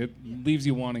sweet. It leaves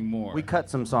you wanting more. We cut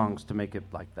some songs to make it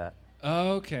like that.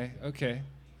 Oh, okay.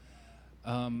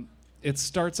 It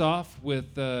starts off with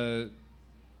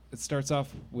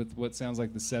what sounds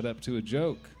like the setup to a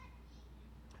joke.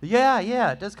 Yeah,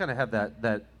 it does kind of have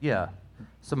that. Yeah,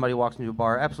 somebody walks into a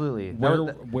bar. Absolutely.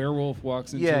 Werewolf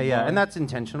walks into a bar. Yeah, and that's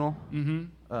intentional. Mm-hmm.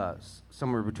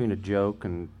 Somewhere between a joke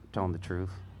and telling the truth.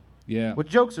 Yeah. But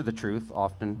jokes are the truth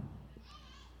often.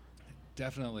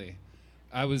 Definitely.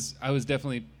 I was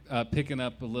definitely picking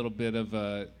up a little bit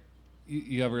of.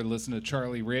 You ever listen to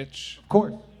Charlie Rich? Of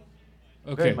course.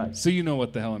 Okay, Very much. so you know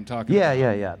what the hell I'm talking about.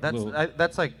 Yeah. Little-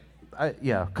 That's like,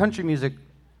 country music,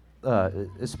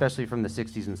 especially from the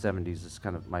 60s and 70s, is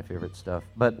kind of my favorite stuff.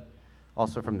 But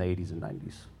also from the 80s and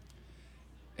 90s.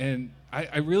 And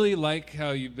I really like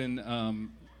how you've been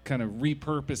kind of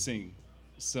repurposing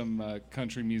some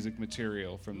country music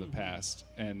material from the past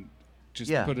and just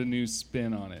Yeah. put a new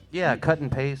spin on it. Yeah, cut and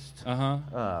paste.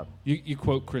 Uh-huh. You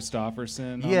quote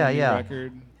Christopherson on Yeah, the new yeah.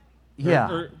 record?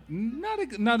 Yeah. Or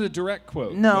not a direct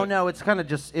quote. No, it's kind of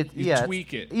just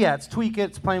tweak it. Yeah, it's tweak it.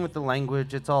 It's playing with the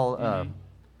language. It's all, I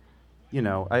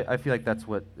feel like that's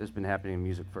what has been happening in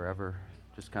music forever.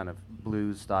 Just kind of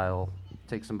blues style.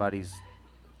 Take somebody's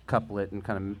couplet and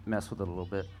kind of mess with it a little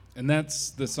bit. And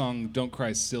that's the song "Don't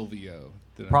Cry Silvio."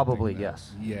 that I'm Probably, thinking of.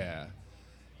 yes. Yeah.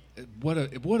 What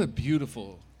a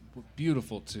beautiful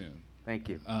tune. Thank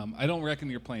you. I don't reckon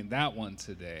you're playing that one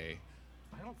today.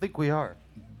 I don't think we are,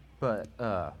 but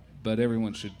But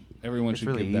everyone should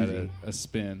really give that easy. a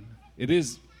spin. It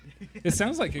is. It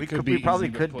sounds like it could be. we probably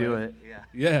easy to could play. do it.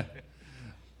 Yeah.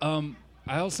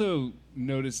 I also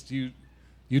noticed you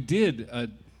did a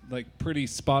pretty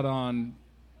spot on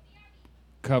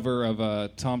cover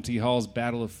of Tom T. Hall's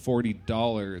Battle of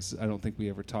 $40. I don't think we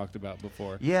ever talked about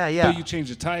before. Yeah. But you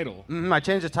changed the title. I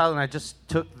changed the title and I just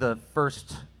took the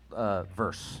first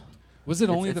verse. Was it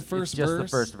only the first it's just verse? the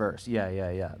first verse.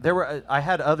 Yeah. There were I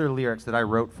had other lyrics that I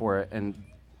wrote for it, and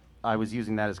I was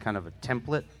using that as kind of a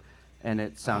template, and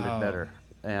it sounded better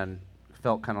and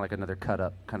felt kind of like another cut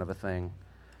up kind of a thing,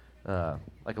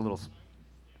 like a little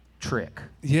trick.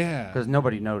 Yeah. Because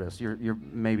nobody noticed. You're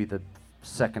maybe the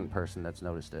second person that's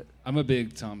noticed it. I'm a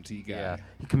big Tom T guy. Yeah.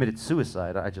 He committed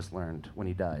suicide. I just learned when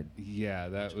he died. Yeah,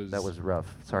 that was rough.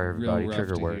 Sorry, everybody. real rough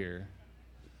Trigger to word. hear.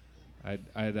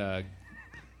 I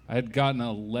had gotten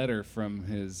a letter from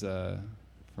his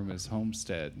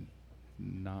homestead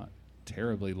not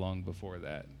terribly long before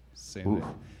that, saying Oof.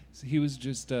 that he was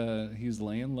just he was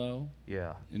laying low,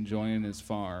 Yeah. enjoying his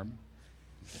farm.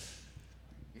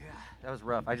 Yeah, that was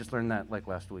rough. I just learned that like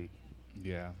last week.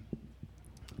 Yeah.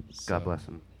 God bless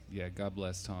him. Yeah, God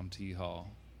bless Tom T. Hall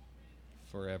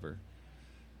forever.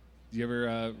 Do you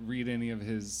ever read any of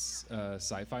his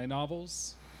sci-fi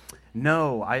novels?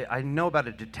 No, I know about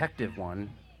a detective one.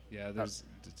 Yeah, there's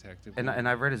detective. And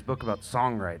I've read his book about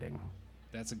songwriting.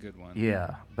 That's a good one.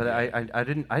 Yeah, but Yeah. I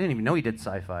didn't even know he did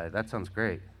sci-fi. That sounds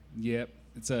great. Yep,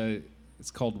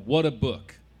 it's called What a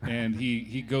Book, and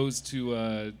he goes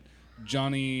to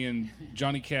Johnny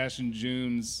Cash and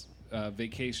June's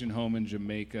vacation home in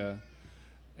Jamaica,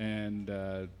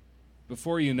 and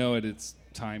before you know it, it's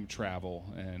time travel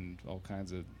and all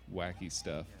kinds of wacky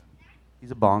stuff.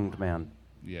 He's a bonged man.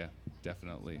 Yeah,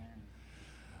 definitely.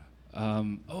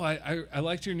 I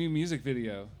liked your new music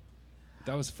video.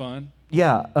 That was fun.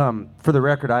 Yeah, for the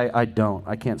record, I don't.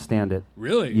 I can't stand it.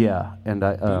 Really? Yeah, and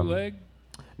I Bootleg?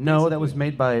 No, that was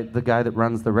made by the guy that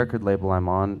runs the record label I'm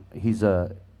on. He's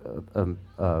a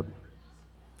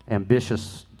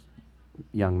ambitious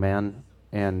young man,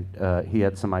 and he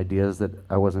had some ideas that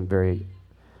I wasn't very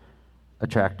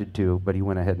attracted to, but he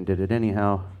went ahead and did it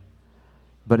anyhow.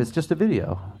 But it's just a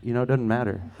video, it doesn't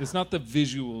matter. It's not the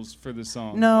visuals for the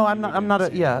song. No, I'm not. I'm not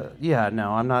a. Yeah.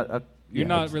 No, I'm not. You're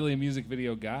not really a music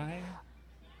video guy.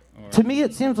 Or? To me,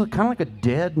 it seems kind of like a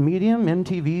dead medium.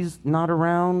 MTV's not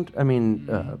around. I mean,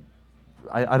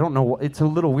 I don't know. It's a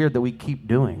little weird that we keep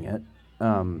doing it,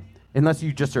 unless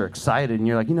you just are excited and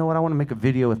you're like, you know what, I want to make a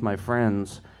video with my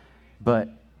friends, but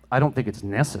I don't think it's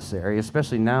necessary.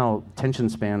 Especially now, attention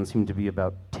spans seem to be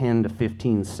about 10 to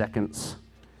 15 seconds.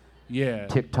 Yeah.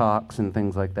 TikToks and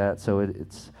things like that. So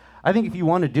it's. I think if you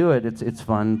want to do it, it's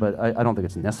fun, but I don't think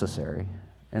it's necessary.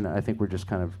 And I think we're just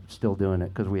kind of still doing it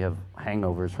because we have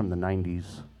hangovers from the 90s.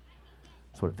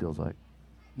 That's what it feels like.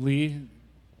 Lee,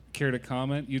 care to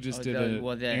comment? You just did an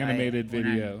animated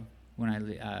video. When I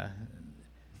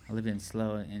lived in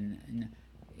SLO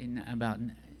in about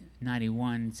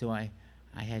 91, so I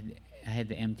had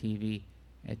the MTV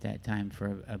at that time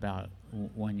for about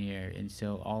 1 year, and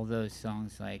so all those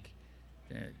songs like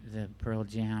the Pearl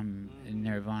Jam, and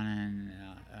Nirvana, and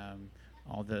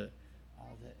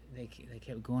they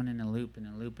kept going in a loop and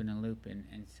a loop and a loop,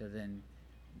 and so then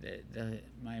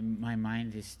my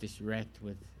mind is just wrecked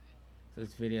with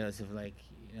those videos of like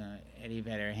Eddie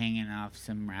Vedder hanging off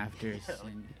some rafters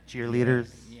and cheerleaders.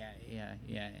 Yeah,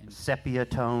 and sepia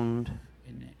toned.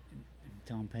 And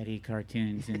Tom Petty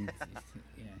cartoons and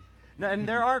yeah. No, and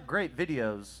there are great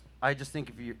videos. I just think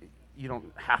if you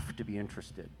don't have to be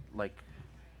interested, like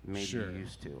maybe you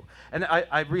used to. And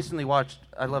I recently watched,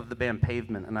 I love the band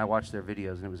Pavement, and I watched their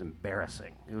videos, and it was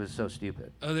embarrassing. It was so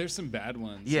stupid. Oh, there's some bad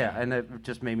ones. Yeah, and it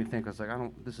just made me think, I was like,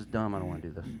 this is dumb, I don't want to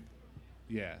do this.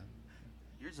 Yeah.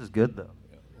 Yours is good, though.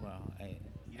 Well,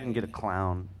 you didn't get a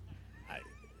clown.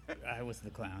 I was the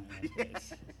clown.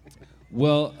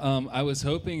 Well, I was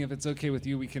hoping, if it's okay with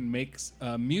you, we can make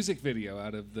a music video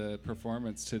out of the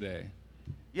performance today.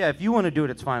 Yeah, if you want to do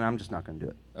it, it's fine. I'm just not going to do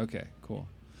it. Okay, cool.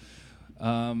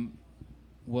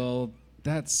 Well,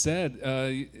 that said,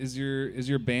 is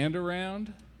your band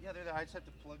around? Yeah, they're there. I just have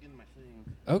to plug in my thing.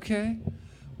 Okay.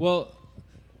 Well,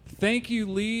 thank you,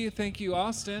 Lee. Thank you,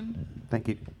 Austin. Thank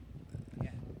you.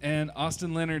 And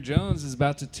Austin Leonard Jones is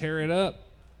about to tear it up.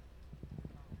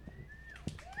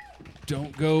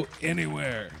 Don't go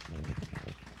anywhere.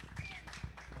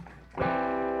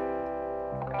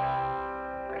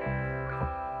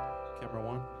 Camera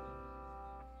one.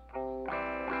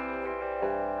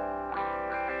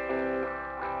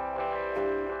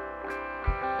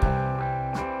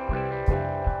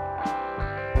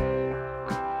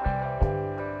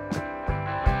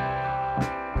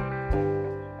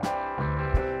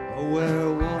 A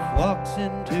werewolf walks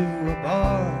into a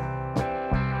bar,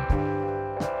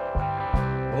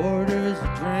 orders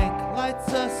a drink,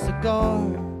 lights a cigar.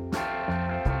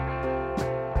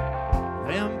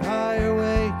 Vampire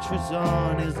waitress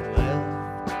on his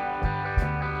left.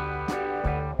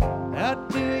 How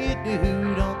do you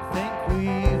do? Don't think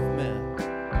we've met.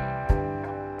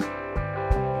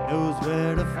 He knows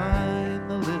where to find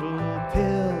the little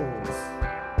pills.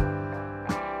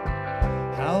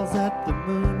 Howls at the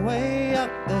moon way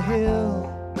up the hill.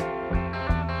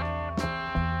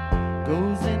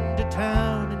 Goes into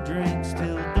town and drinks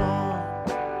till dawn.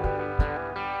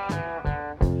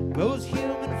 Goes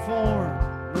human form,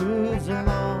 moves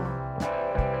along.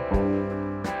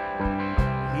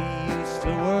 He used to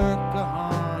work a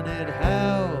haunted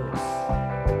house.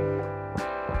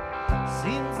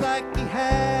 Seems like he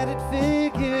had it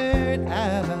figured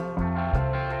out.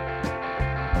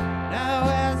 Now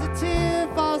as a tear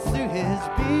falls through his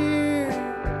beard,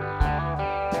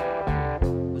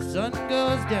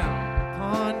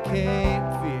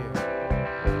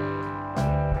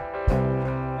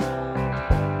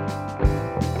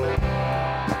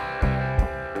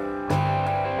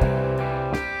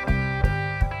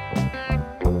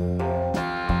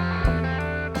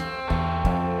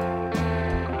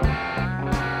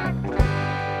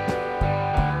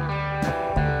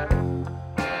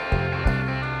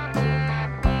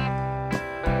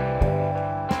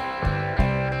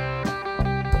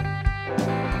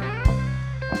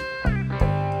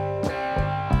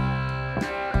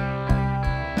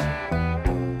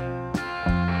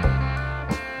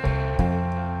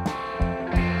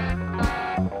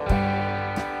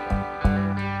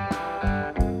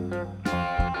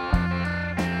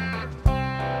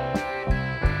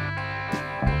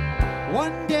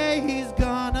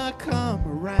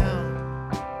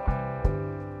 around.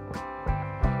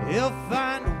 He'll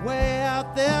find a way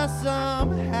out there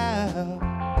somehow.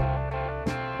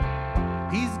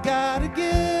 He's gotta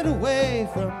get away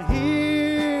from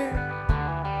here.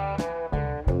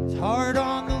 It's hard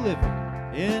on the living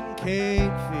in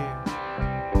Cape Fear.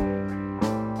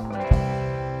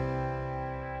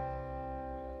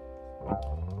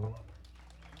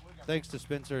 Thanks to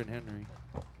Spencer and Henry,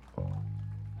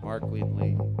 Markley and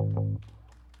Lee.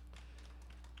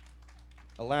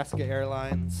 Alaska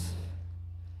Airlines,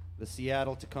 the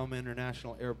Seattle Tacoma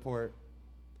International Airport,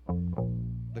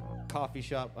 the coffee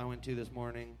shop I went to this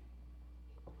morning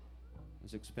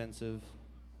was expensive.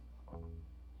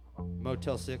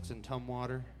 Motel 6 in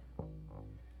Tumwater.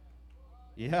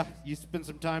 Yeah, you spent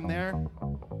some time there?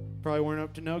 Probably weren't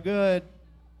up to no good.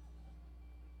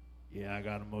 Yeah, I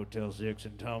got a Motel 6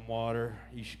 in Tumwater.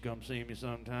 You should come see me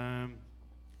sometime.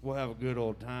 We'll have a good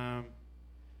old time.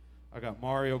 I got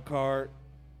Mario Kart.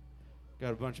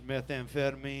 Got a bunch of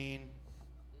methamphetamine.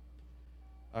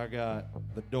 I got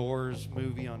The Doors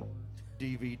movie on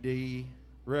DVD.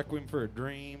 Requiem for a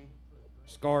Dream.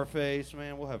 Scarface,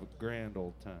 man. We'll have a grand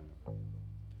old time.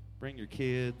 Bring your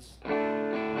kids.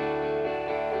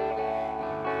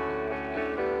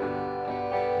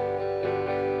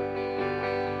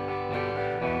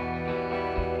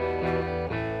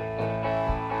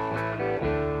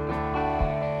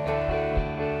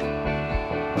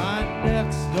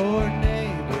 Next door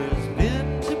neighbor's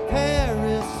been to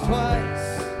Paris twice.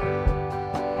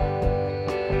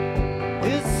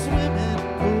 His swimming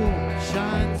pool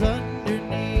shines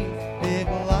underneath big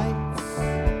lights.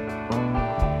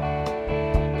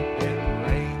 It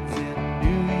rains in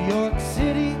New York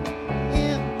City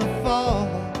in the fall.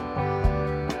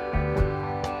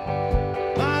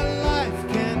 My life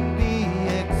can be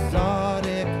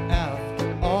exotic after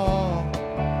all.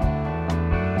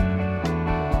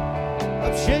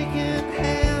 Shaking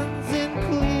hands in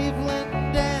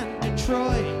Cleveland and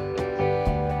Detroit.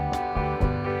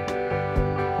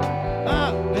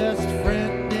 My best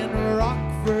friend in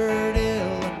Rockford,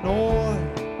 Illinois,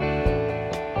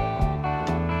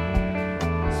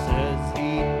 says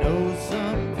he knows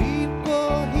some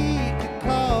people he can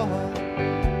call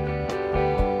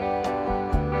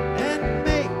and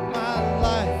make my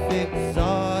life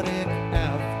exotic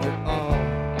after all.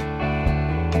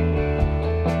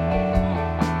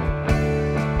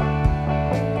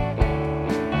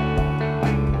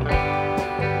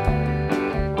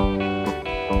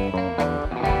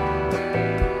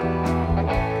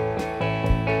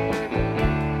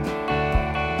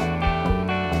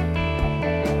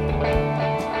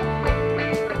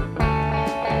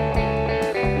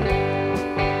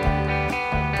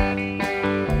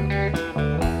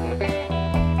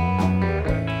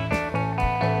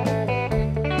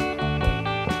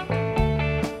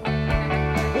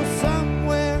 Well,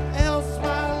 somewhere else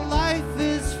my life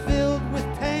is filled with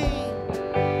pain.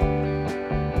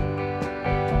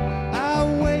 I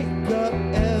wake up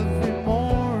every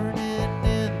morning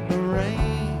in the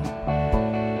rain.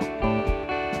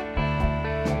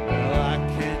 Well, I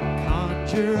can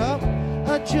conjure up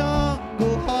a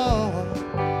jungle hall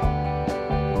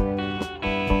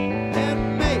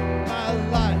and make my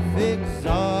life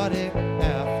exotic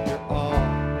after all.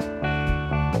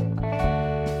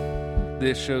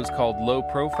 This show's called Low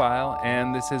Profile,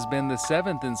 and this has been the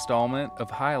 7th installment of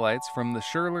highlights from the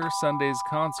Scherler Sundays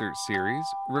concert series,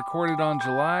 recorded on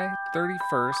July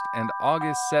 31st and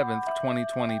August 7th,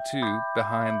 2022,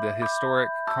 behind the historic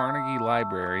Carnegie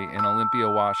Library in Olympia,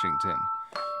 Washington.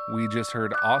 We just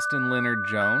heard Leonard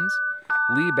Jones,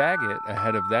 Lee Baggett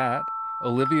ahead of that,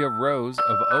 Olivia Rose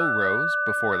of O Rose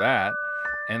before that,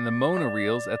 and the Mona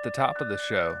Reels at the top of the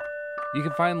show. You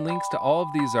can find links to all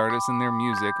of these artists and their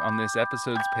music on this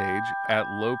episode's page at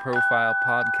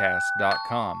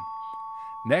lowprofilepodcast.com.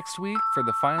 Next week, for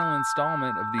the final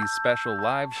installment of these special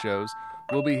live shows,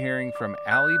 we'll be hearing from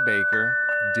Allie Baker,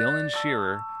 Dylan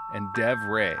Shearer, and Dev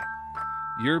Ray.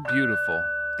 You're beautiful.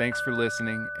 Thanks for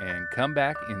listening, and come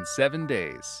back in 7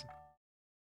 days.